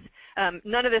 full days.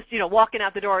 None of this, walking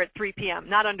out the door at 3 p.m.,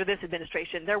 not under this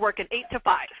administration. They're working 8 to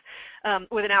 5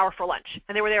 with an hour for lunch.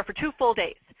 And they were there for 2 full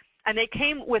days. And they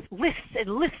came with lists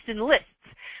and lists and lists.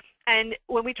 And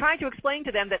when we tried to explain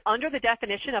to them that under the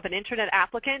definition of an Internet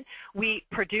applicant, we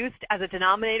produced as a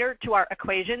denominator to our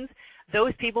equations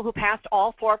those people who passed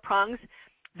all 4 prongs,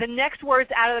 the next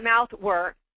words out of the mouth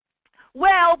were,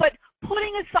 well, but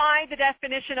putting aside the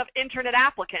definition of Internet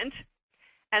applicant,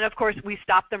 and of course we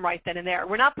stopped them right then and there.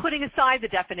 We're not putting aside the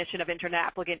definition of Internet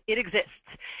applicant. It exists.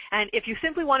 And if you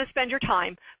simply want to spend your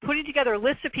time putting together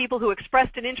lists of people who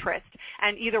expressed an interest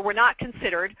and either were not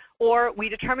considered or we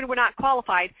determined were not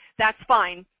qualified, that's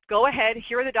fine. Go ahead,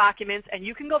 here are the documents, and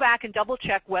you can go back and double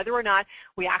check whether or not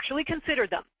we actually considered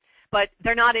them. But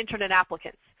they're not Internet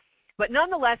applicants. But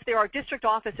nonetheless, there are district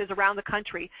offices around the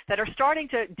country that are starting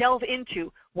to delve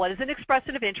into what is an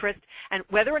expression of interest and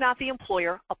whether or not the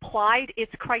employer applied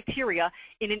its criteria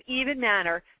in an even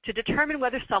manner to determine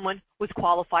whether someone was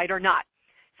qualified or not.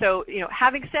 So,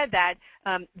 having said that,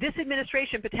 this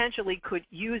administration potentially could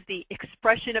use the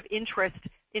expression of interest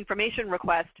information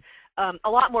request a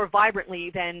lot more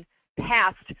vibrantly than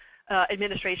past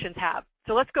administrations have.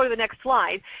 So let's go to the next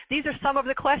slide. These are some of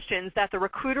the questions that the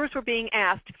recruiters were being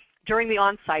asked during the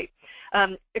on-site.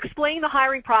 Explain the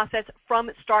hiring process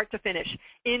from start to finish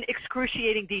in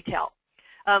excruciating detail.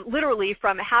 Literally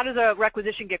from how does a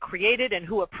requisition get created and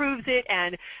who approves it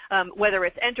and whether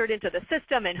it's entered into the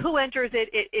system and who enters it,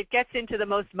 it gets into the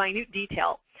most minute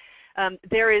detail.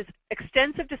 There is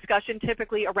extensive discussion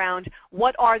typically around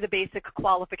what are the basic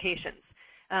qualifications.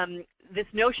 This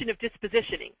notion of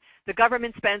dispositioning. The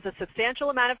government spends a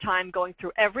substantial amount of time going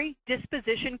through every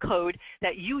disposition code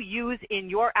that you use in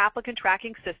your applicant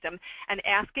tracking system and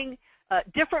asking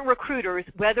different recruiters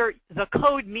whether the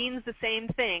code means the same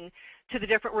thing to the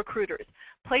different recruiters,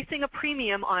 placing a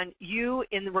premium on you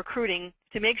in the recruiting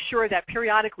to make sure that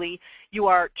periodically you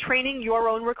are training your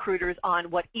own recruiters on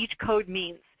what each code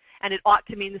means, and it ought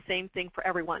to mean the same thing for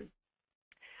everyone.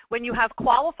 When you have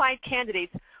qualified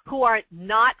candidates who are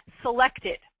not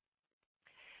selected,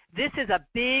 this is a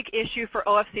big issue for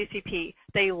OFCCP.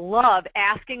 They love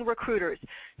asking recruiters,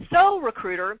 so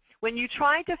recruiter, when you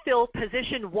tried to fill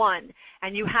position 1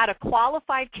 and you had a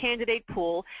qualified candidate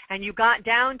pool and you got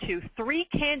down to 3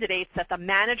 candidates that the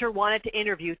manager wanted to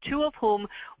interview, 2 of whom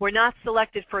were not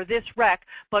selected for this rec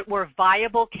but were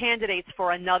viable candidates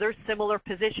for another similar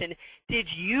position,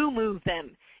 did you move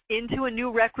them into a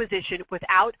new requisition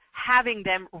without having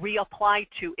them reapply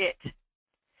to it?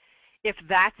 If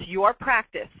that's your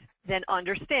practice, then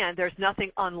understand there's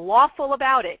nothing unlawful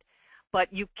about it,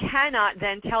 but you cannot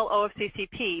then tell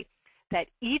OFCCP that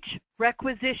each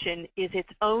requisition is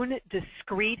its own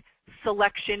discrete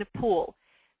selection pool.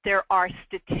 There are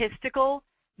statistical,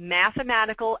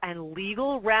 mathematical, and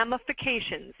legal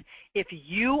ramifications if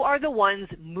you are the ones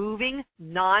moving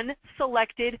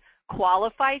non-selected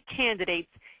qualified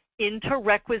candidates into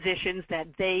requisitions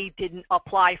that they didn't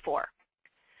apply for.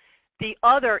 The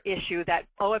other issue that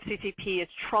OFCCP is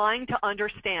trying to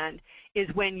understand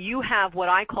is when you have what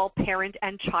I call parent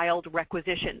and child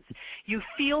requisitions. You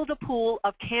field a pool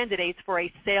of candidates for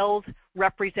a sales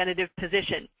representative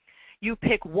position. You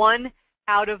pick one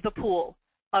out of the pool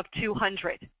of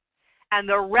 200. And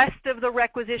the rest of the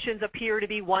requisitions appear to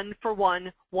be one for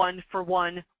one, one for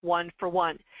one, one for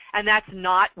one. And that's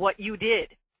not what you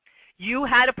did. You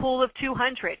had a pool of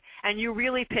 200, and you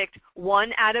really picked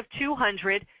 1 out of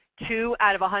 200, 2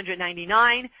 out of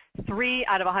 199, 3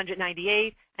 out of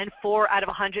 198, and 4 out of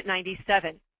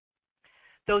 197.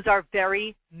 Those are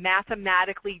very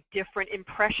mathematically different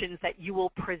impressions that you will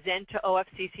present to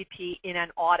OFCCP in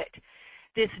an audit.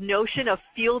 This notion of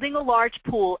fielding a large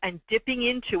pool and dipping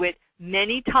into it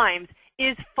many times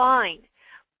is fine,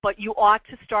 but you ought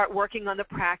to start working on the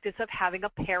practice of having a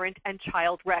parent and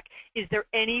child rec. Is there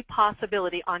any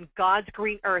possibility on God's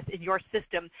green earth in your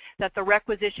system that the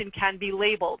requisition can be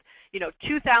labeled,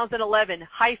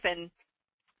 2011-001,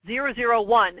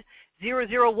 001.1,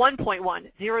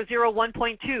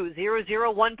 001.2,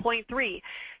 001.3,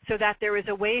 so that there is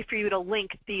a way for you to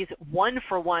link these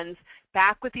one-for-ones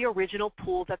back with the original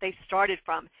pool that they started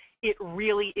from? It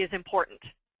really is important.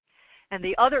 And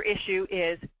the other issue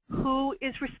is, who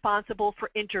is responsible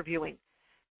for interviewing?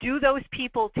 Do those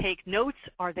people take notes?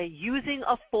 Are they using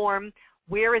a form?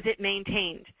 Where is it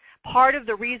maintained? Part of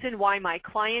the reason why my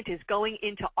client is going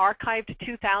into archived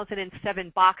 2007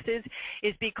 boxes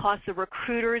is because the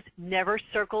recruiters never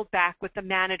circled back with the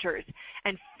managers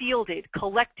and fielded,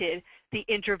 collected the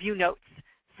interview notes.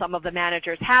 Some of the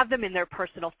managers have them in their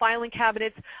personal filing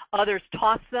cabinets, others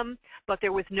toss them, but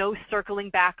there was no circling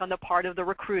back on the part of the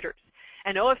recruiters.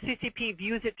 And OFCCP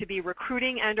views it to be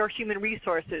recruiting and/or human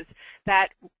resources that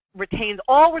retains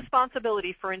all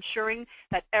responsibility for ensuring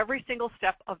that every single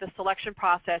step of the selection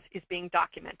process is being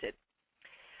documented.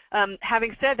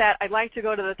 Having said that, I'd like to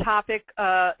go to the topic,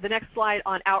 the next slide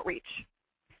on outreach.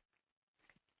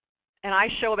 And I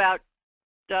show about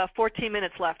 14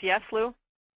 minutes left. Yes, Lou?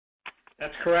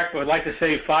 That's correct. I'd like to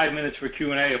save 5 minutes for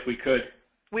Q&A if we could.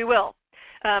 We will.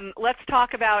 Let's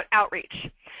talk about outreach.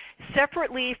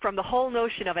 Separately from the whole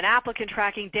notion of an applicant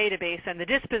tracking database and the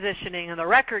dispositioning and the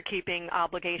record-keeping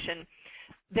obligation,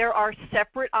 there are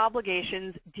separate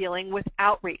obligations dealing with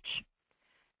outreach.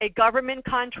 A government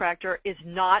contractor is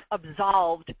not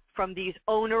absolved from these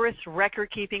onerous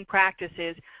record-keeping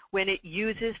practices when it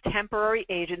uses temporary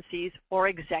agencies or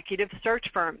executive search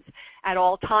firms. At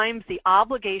all times, the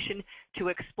obligation to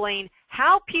explain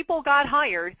how people got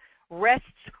hired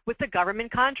rests with the government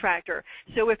contractor.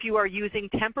 So if you are using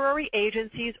temporary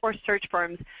agencies or search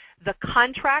firms, the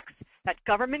contracts that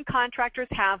government contractors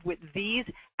have with these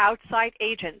outside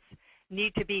agents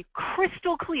need to be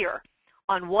crystal clear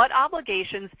on what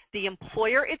obligations the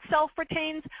employer itself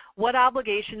retains, what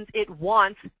obligations it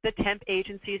wants the temp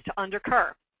agencies to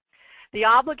undercur. The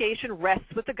obligation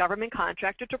rests with the government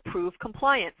contractor to prove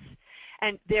compliance.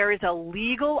 And there is a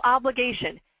legal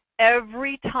obligation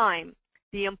every time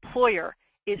the employer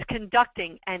is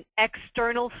conducting an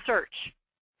external search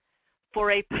for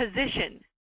a position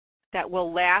that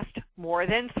will last more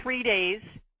than 3 days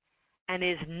and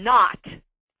is not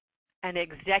an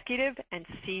executive and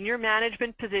senior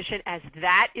management position as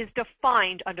that is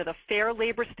defined under the Fair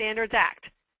Labor Standards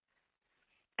Act.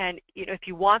 And if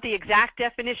you want the exact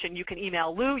definition, you can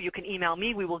email Lou, you can email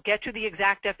me, we will get you the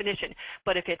exact definition.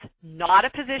 But if it's not a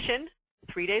position,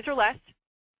 3 days or less,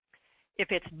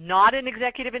 if it's not an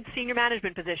executive and senior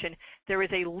management position, there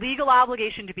is a legal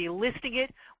obligation to be listing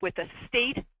it with the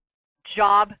state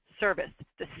job service,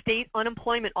 the state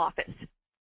unemployment office.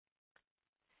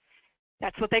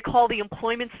 That's what they call the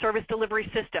employment service delivery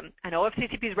system. And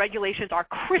OFCCP's regulations are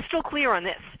crystal clear on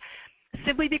this.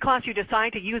 Simply because you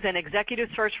decide to use an executive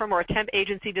search firm or a temp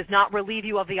agency does not relieve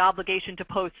you of the obligation to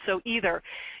post. So either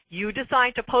you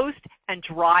decide to post and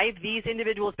drive these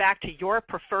individuals back to your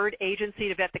preferred agency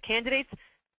to vet the candidates,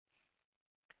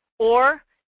 or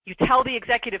you tell the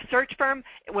executive search firm,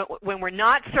 when we're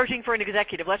not searching for an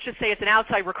executive, let's just say it's an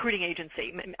outside recruiting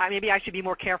agency. Maybe I should be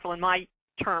more careful in my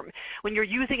term. When you're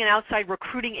using an outside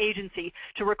recruiting agency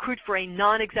to recruit for a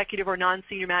non-executive or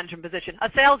non-senior management position, a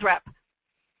sales rep,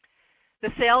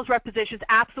 the sales rep positions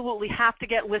absolutely have to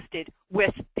get listed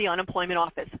with the unemployment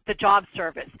office, the job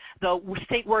service, the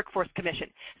state workforce commission.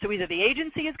 So either the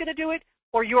agency is going to do it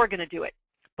or you're going to do it.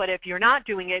 But if you're not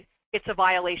doing it, it's a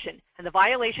violation. And the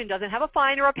violation doesn't have a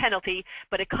fine or a penalty,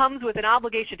 but it comes with an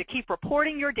obligation to keep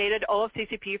reporting your data to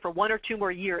OFCCP for 1 or 2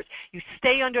 more years. You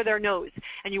stay under their nose,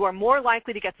 and you are more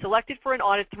likely to get selected for an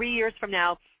audit 3 years from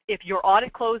now if your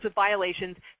audit closed with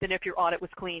violations than if your audit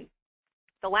was clean.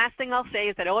 The last thing I'll say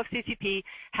is that OFCCP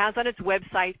has on its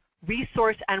website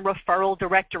resource and referral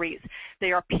directories.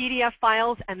 They are PDF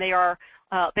files, and they were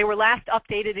last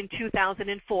updated in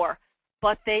 2004,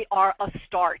 but they are a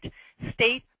start.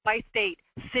 State by state,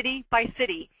 city by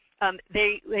city,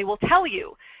 they will tell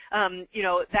you,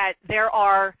 that there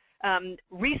are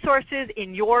resources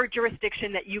in your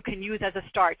jurisdiction that you can use as a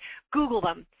start. Google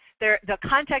them. The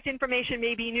contact information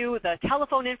may be new, the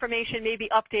telephone information may be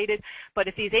updated, but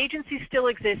if these agencies still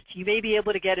exist, you may be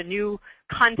able to get a new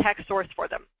contact source for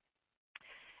them.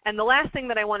 And the last thing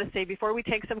that I want to say before we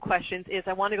take some questions is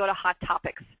I want to go to hot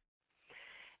topics.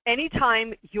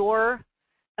 Anytime your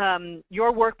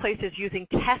workplace is using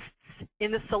tests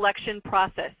in the selection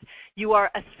process, you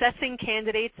are assessing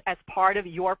candidates as part of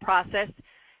your process,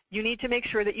 you need to make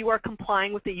sure that you are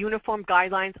complying with the Uniform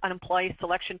Guidelines on Employee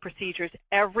Selection Procedures.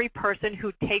 Every person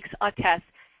who takes a test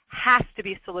has to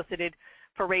be solicited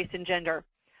for race and gender.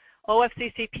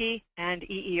 OFCCP and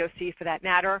EEOC, for that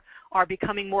matter, are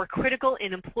becoming more critical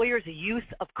in employers' use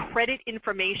of credit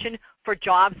information for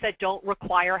jobs that don't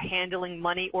require handling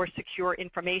money or secure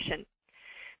information.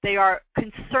 They are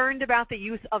concerned about the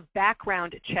use of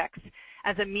background checks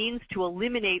as a means to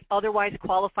eliminate otherwise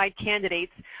qualified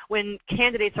candidates when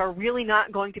candidates are really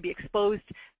not going to be exposed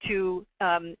to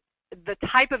the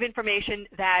type of information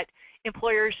that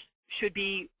employers should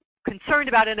be concerned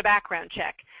about in a background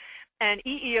check. And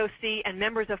EEOC and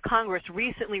members of Congress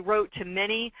recently wrote to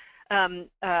many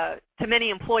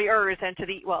employers and to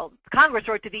the, well, Congress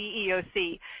wrote to the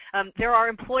EEOC. There are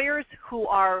employers who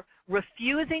are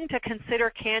refusing to consider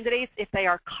candidates if they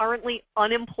are currently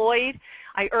unemployed.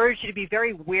 I urge you to be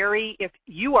very wary if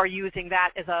you are using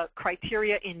that as a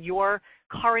criteria in your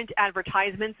current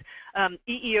advertisements.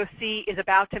 EEOC is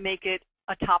about to make it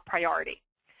a top priority.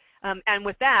 And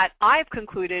with that, I've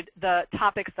concluded the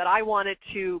topics that I wanted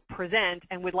to present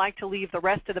and would like to leave the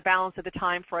rest of the balance of the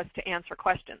time for us to answer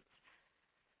questions.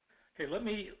 Okay, let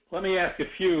me ask a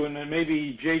few, and then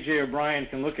maybe JJ or Brian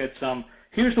can look at some.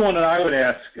 Here's the one that I would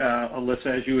ask, Alissa,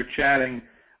 as you were chatting.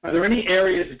 Are there any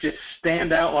areas that just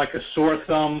stand out like a sore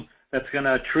thumb that's going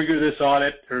to trigger this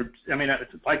audit? Or, I mean,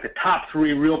 it's like the top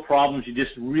 3 real problems you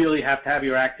just really have to have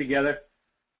your act together?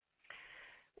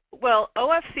 Well,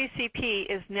 OFCCP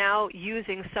is now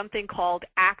using something called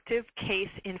active case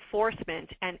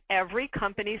enforcement, and every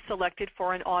company selected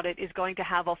for an audit is going to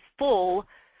have a full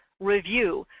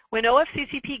review. When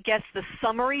OFCCP gets the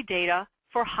summary data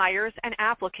for hires and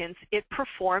applicants, it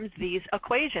performs these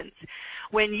equations.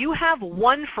 When you have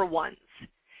one-for-ones,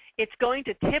 it's going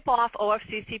to tip off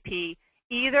OFCCP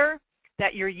either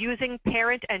that you're using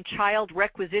parent and child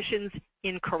requisitions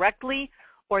incorrectly,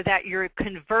 or that you're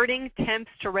converting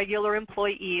temps to regular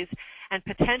employees and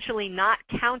potentially not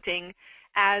counting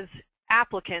as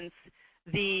applicants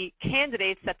the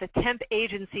candidates that the temp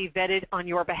agency vetted on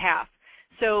your behalf.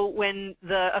 So when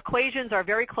the equations are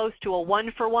very close to a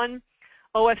one-for-one,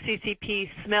 OFCCP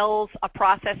smells a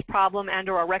process problem and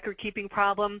or a record-keeping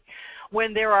problem.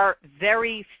 When there are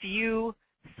very few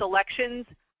selections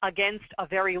against a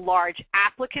very large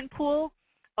applicant pool,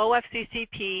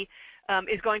 OFCCP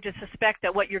is going to suspect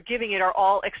that what you're giving it are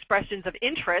all expressions of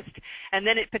interest, and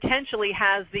then it potentially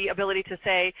has the ability to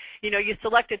say, you know, you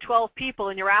selected 12 people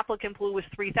and your applicant pool was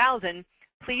 3,000.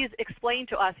 Please explain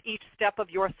to us each step of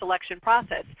your selection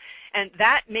process. And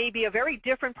that may be a very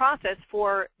different process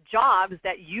for jobs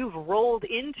that you've rolled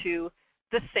into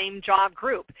the same job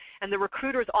group. And the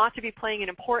recruiters ought to be playing an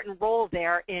important role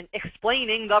there in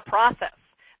explaining the process.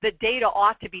 The data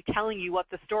ought to be telling you what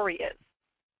the story is.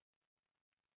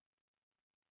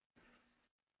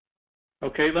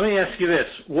 Okay, let me ask you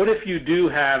this. What if you do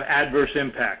have adverse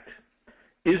impact?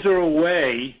 Is there a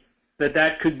way that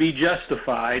that could be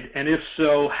justified? And if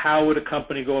so, how would a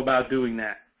company go about doing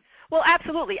that? Well,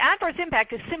 absolutely. Adverse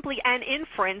impact is simply an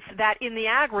inference that in the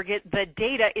aggregate, the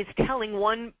data is telling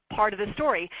one part of the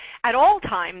story. At all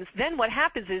times, then what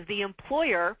happens is the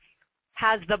employer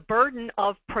has the burden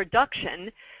of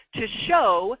production to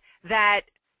show that,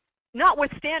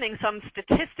 notwithstanding some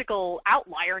statistical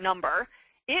outlier number,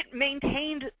 it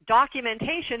maintained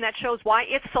documentation that shows why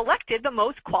it selected the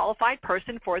most qualified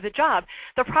person for the job.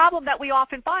 The problem that we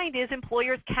often find is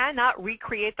employers cannot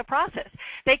recreate the process.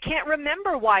 They can't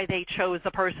remember why they chose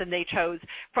the person they chose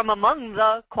from among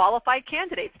the qualified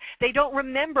candidates. They don't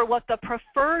remember what the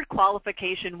preferred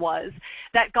qualification was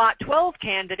that got 12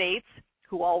 candidates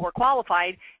who all were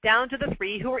qualified, down to the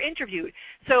 3 who were interviewed.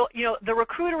 So, the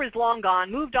recruiter is long gone,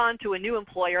 moved on to a new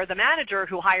employer. The manager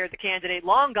who hired the candidate,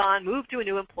 long gone, moved to a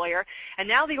new employer. And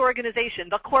now the organization,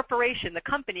 the corporation, the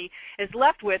company, is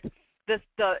left with the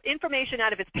information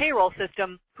out of its payroll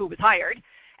system, who was hired,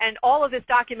 and all of this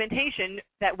documentation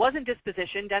that wasn't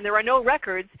dispositioned, and there are no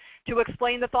records to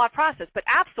explain the thought process. But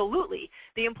absolutely,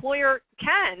 the employer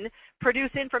can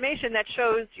produce information that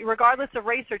shows, regardless of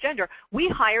race or gender, we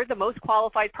hired the most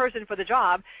qualified person for the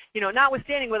job,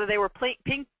 notwithstanding whether they were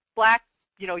pink, black,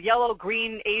 yellow,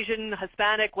 green, Asian,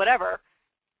 Hispanic, whatever.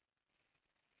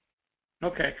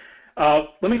 Okay.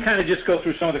 Let me kind of just go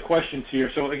through some of the questions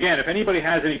here. So again, if anybody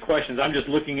has any questions, I'm just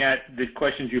looking at the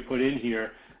questions you put in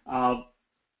here. And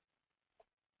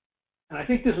I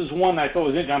think this is one I thought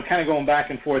was interesting. I'm kind of going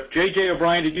back and forth. J.J.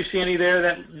 O'Brien, did you see any there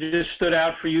that just stood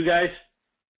out for you guys?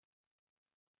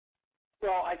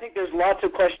 Well, I think there's lots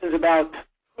of questions about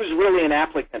who's really an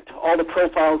applicant, all the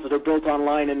profiles that are built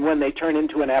online and when they turn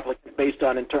into an applicant based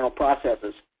on internal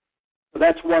processes. So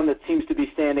that's one that seems to be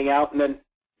standing out. And then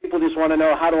people just want to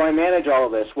know, how do I manage all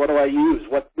of this? What do I use?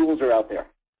 What tools are out there?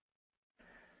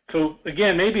 So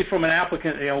again, maybe from an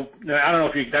applicant, I don't know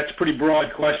if that's a pretty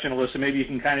broad question, Alyssa. Maybe you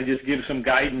can kind of just give some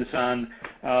guidance on,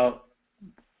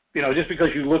 just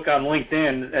because you look on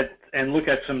LinkedIn and look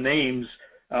at some names,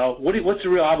 what's the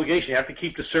real obligation? You have to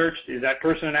keep the search. Is that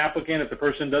person an applicant? If the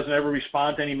person doesn't ever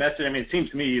respond to any message, I mean, it seems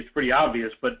to me it's pretty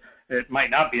obvious, but it might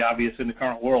not be obvious in the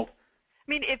current world.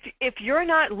 I mean, if you're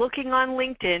not looking on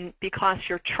LinkedIn because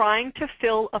you're trying to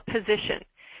fill a position,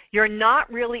 you're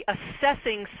not really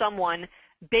assessing someone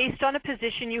based on a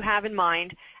position you have in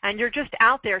mind, and you're just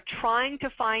out there trying to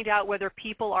find out whether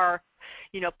people are,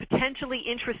 potentially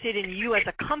interested in you as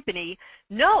a company,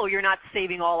 no, you're not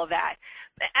saving all of that.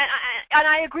 And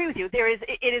I agree with you.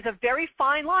 It is a very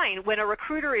fine line when a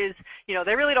recruiter is,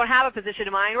 they really don't have a position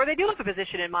in mind, or they do have a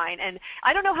position in mind. And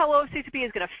I don't know how OFCCP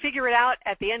is going to figure it out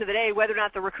at the end of the day, whether or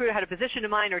not the recruiter had a position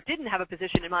in mind or didn't have a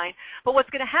position in mind. But what's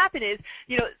going to happen is,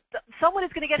 someone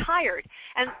is going to get hired.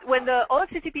 And when the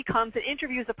OFCCP comes and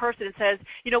interviews a person and says,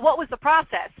 what was the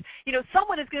process?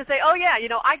 Someone is going to say, oh yeah,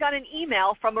 I got an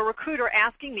email from a recruiter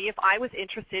asking me if I was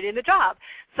interested in the job.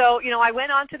 So, I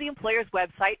went onto the employer's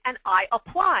website and I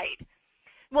applied.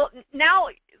 Well, now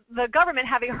the government,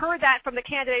 having heard that from the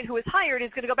candidate who was hired, is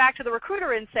going to go back to the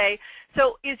recruiter and say,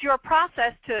 so is your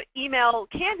process to email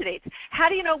candidates? How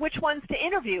do you know which ones to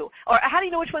interview? Or how do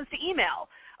you know which ones to email?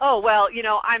 Oh, well,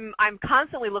 I'm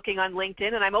constantly looking on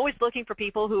LinkedIn, and I'm always looking for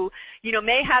people who,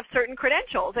 may have certain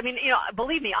credentials. I mean,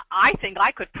 believe me, I think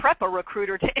I could prep a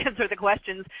recruiter to answer the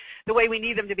questions the way we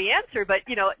need them to be answered, but,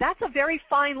 that's a very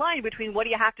fine line between what do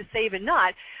you have to save and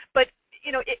not. But,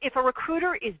 if a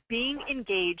recruiter is being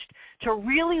engaged to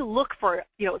really look for,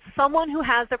 someone who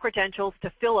has the credentials to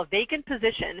fill a vacant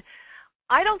position,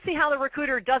 I don't see how the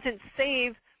recruiter doesn't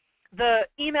save the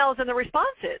emails and the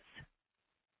responses.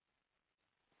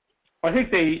 I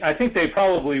think they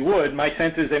probably would. My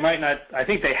sense is they might not. I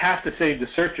think they have to save the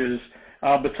searches,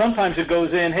 but sometimes it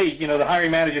goes in. Hey, the hiring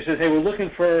manager says, hey, we're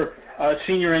looking for a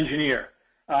senior engineer,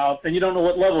 and you don't know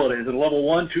what level it is. Is it level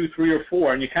 1, 2, 3, or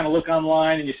 4? And you kind of look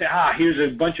online and you say, here's a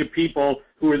bunch of people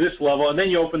who are this level, and then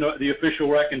you open the official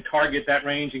rec and target that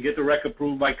range and get the rec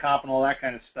approved by comp and all that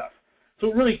kind of stuff.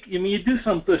 So really, you do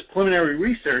some of this preliminary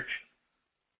research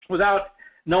without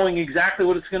knowing exactly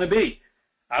what it's going to be.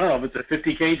 I don't know if it's a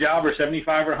 50K job or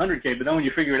 75 or 100K, but then when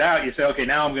you figure it out, you say, okay,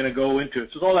 now I'm going to go into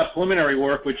it. So it's all that preliminary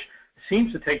work, which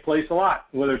seems to take place a lot,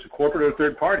 whether it's a corporate or a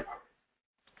third party.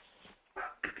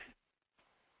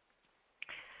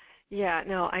 Yeah,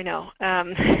 no, I know.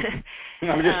 I'm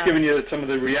just giving you some of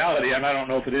the reality, and I don't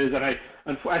know if it is. And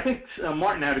I think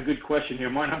Martin had a good question here.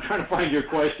 Martin, I'm trying to find your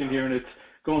question here, and it's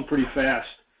going pretty fast.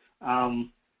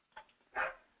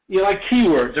 Like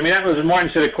keywords. I mean, that was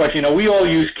Martin said a question. We all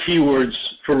use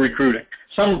keywords for recruiting.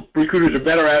 Some recruiters are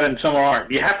better at it and some aren't.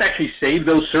 You have to actually save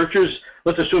those searches.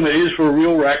 Let's assume it is for a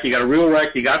real rec. You got a real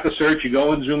rec. You got the search. You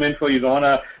go in Zoom Info. You go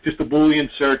on just a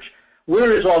Boolean search. Where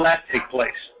does all that take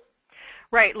place?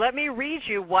 Right. Let me read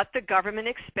you what the government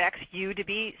expects you to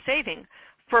be saving.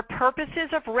 For purposes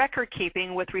of record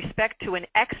keeping with respect to an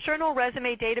external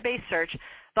resume database search,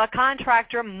 the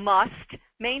contractor must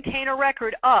maintain a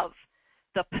record of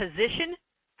the position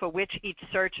for which each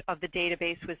search of the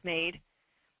database was made,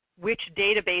 which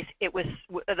database it was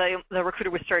the recruiter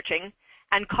was searching,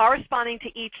 and corresponding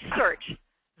to each search,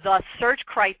 the search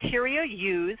criteria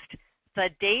used,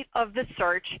 the date of the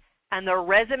search, and the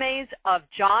resumes of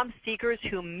job seekers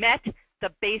who met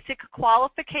the basic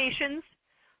qualifications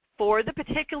for the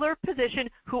particular position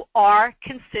who are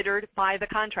considered by the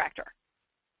contractor.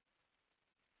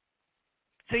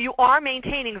 So you are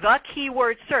maintaining the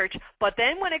keyword search, but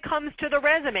then when it comes to the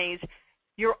resumes,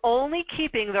 you're only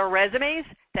keeping the resumes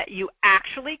that you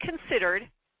actually considered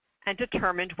and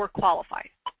determined were qualified.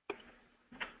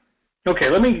 Okay,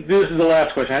 this is the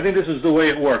last question. I think this is the way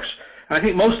it works. And I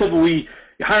think most of the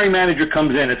hiring manager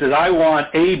comes in and says, I want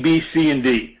A, B, C, and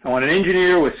D. I want an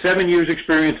engineer with 7 years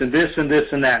experience in this and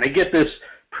this and that. And they get this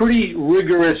pretty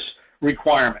rigorous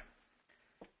requirement.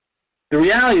 The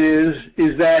reality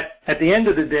is that at the end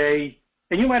of the day,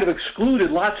 and you might have excluded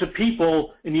lots of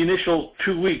people in the initial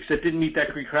 2 weeks that didn't meet that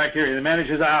criteria. The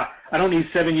manager says, I don't need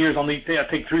 7 years, I'll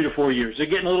take 3 to 4 years. They're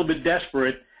getting a little bit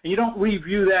desperate, and you don't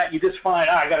review that. You just find,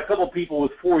 I got a couple of people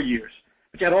with 4 years.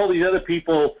 But you had all these other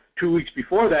people 2 weeks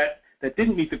before that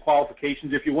didn't meet the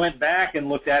qualifications. If you went back and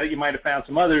looked at it, you might have found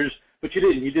some others, but you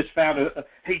didn't. You just found,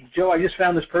 hey, Joe, I just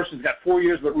found this person who's got 4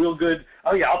 years but real good.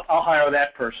 Oh, yeah, I'll hire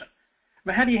that person.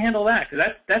 But how do you handle that?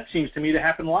 Because that seems to me to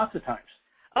happen lots of times.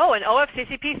 Oh, and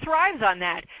OFCCP thrives on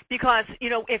that because,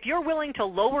 if you're willing to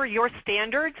lower your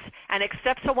standards and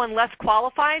accept someone less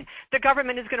qualified, the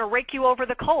government is going to rake you over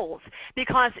the coals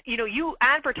because, you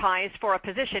advertise for a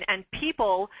position and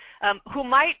people who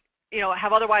might,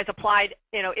 have otherwise applied,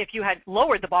 if you had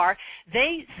lowered the bar,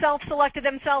 they self-selected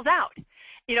themselves out.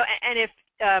 And if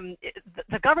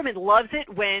the government loves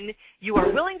it when you are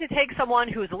willing to take someone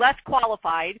who's less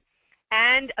qualified,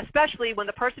 and especially when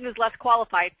the person who's less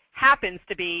qualified happens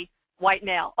to be white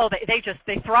male. Oh,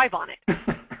 they thrive on it.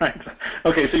 Right.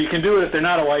 Okay, so you can do it if they're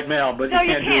not a white male, but no,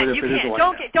 you can't do it if it is a white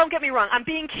male. Don't get me wrong. I'm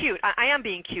being cute. I am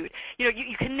being cute.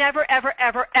 You can never, ever,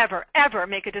 ever, ever, ever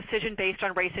make a decision based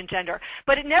on race and gender.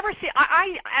 But it never.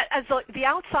 As the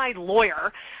outside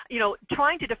lawyer,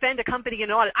 trying to defend a company in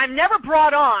an audit, I'm never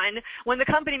brought on when the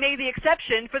company made the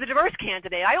exception for the diverse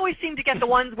candidate. I always seem to get the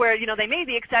ones where they made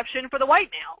the exception for the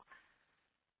white male.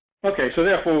 Okay, so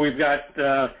therefore we've got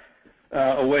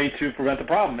a way to prevent the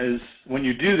problem is when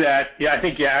you do that, I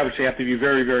think you obviously have to be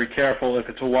very, very careful. If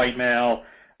it's a white male,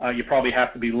 you probably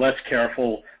have to be less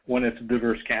careful when it's a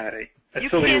diverse candidate. That's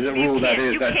silly as a rule that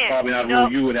is. That's probably not a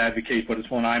rule you would advocate, but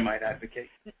it's one I might advocate.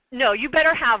 No, you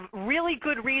better have really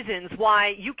good reasons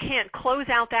why you can't close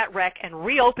out that rec and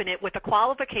reopen it with the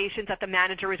qualifications that the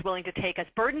manager is willing to take, as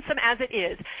burdensome as it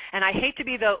is. And I hate to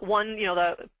be the one,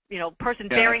 person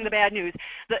bearing the bad news.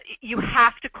 You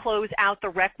have to close out the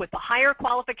rec with the higher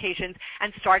qualifications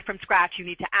and start from scratch. You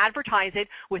need to advertise it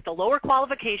with the lower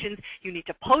qualifications. You need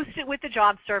to post it with the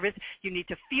job service. You need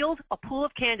to field a pool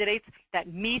of candidates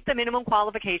that meet the minimum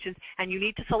qualifications, and you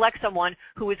need to select someone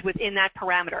who is within that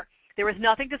parameter. There is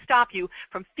nothing to stop you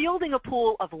from fielding a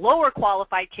pool of lower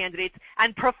qualified candidates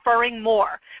and preferring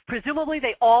more. Presumably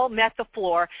they all met the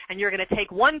floor, and you're going to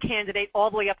take one candidate all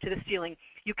the way up to the ceiling.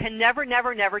 You can never,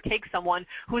 never, never take someone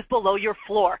who's below your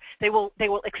floor. They will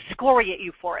excoriate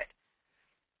you for it.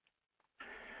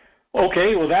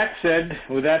 Okay, well that said,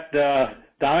 with that,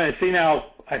 Donna, see now,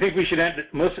 I think we should end.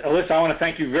 Alissa, I want to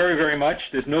thank you very, very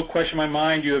much. There's no question in my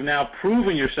mind you have now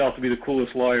proven yourself to be the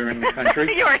coolest lawyer in the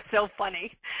country. You are so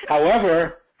funny.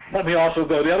 However, let me also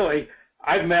go the other way.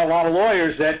 I've met a lot of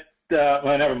lawyers that,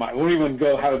 well, never mind. We won't even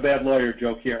go have a bad lawyer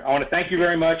joke here. I want to thank you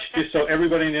very much. Just so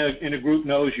everybody in the group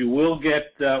knows, you will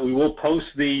get, we will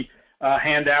post the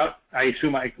handout. I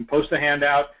assume I can post the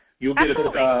handout. You'll get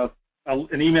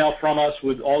an email from us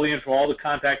with all the info, all the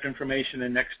contact information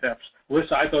and next steps.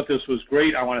 Alissa, I thought this was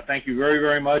great. I want to thank you very,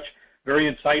 very much.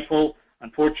 Very insightful.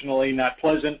 Unfortunately, not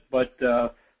pleasant, but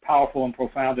powerful and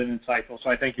profound and insightful. So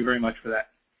I thank you very much for that.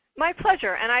 My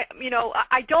pleasure. And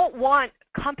I don't want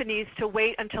companies to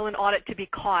wait until an audit to be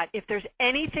caught. If there's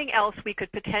anything else we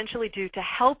could potentially do to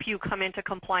help you come into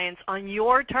compliance on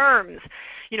your terms,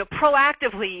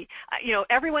 proactively,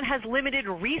 everyone has limited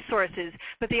resources,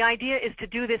 but the idea is to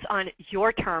do this on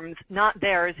your terms, not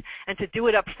theirs, and to do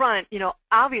it up front,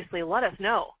 obviously let us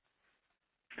know.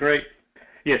 Great.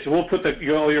 Yes, we'll put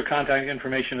all your contact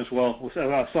information as well. We'll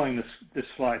selling this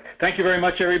slide. Thank you very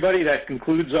much, everybody. That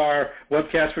concludes our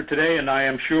webcast for today, and I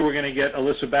am sure we're going to get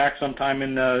Alissa back sometime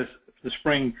in the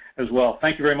spring as well.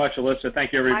 Thank you very much, Alissa.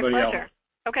 Thank you, everybody else. My pleasure.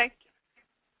 Okay.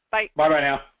 Bye. Bye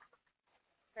now.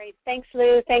 Great. Thanks,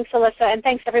 Lou. Thanks, Alissa. And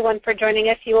thanks, everyone, for joining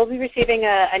us. You will be receiving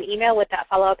an email with that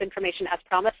follow-up information as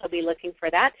promised. I'll be looking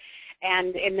for that.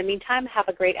 And in the meantime, have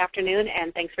a great afternoon,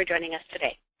 and thanks for joining us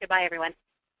today. Goodbye, everyone.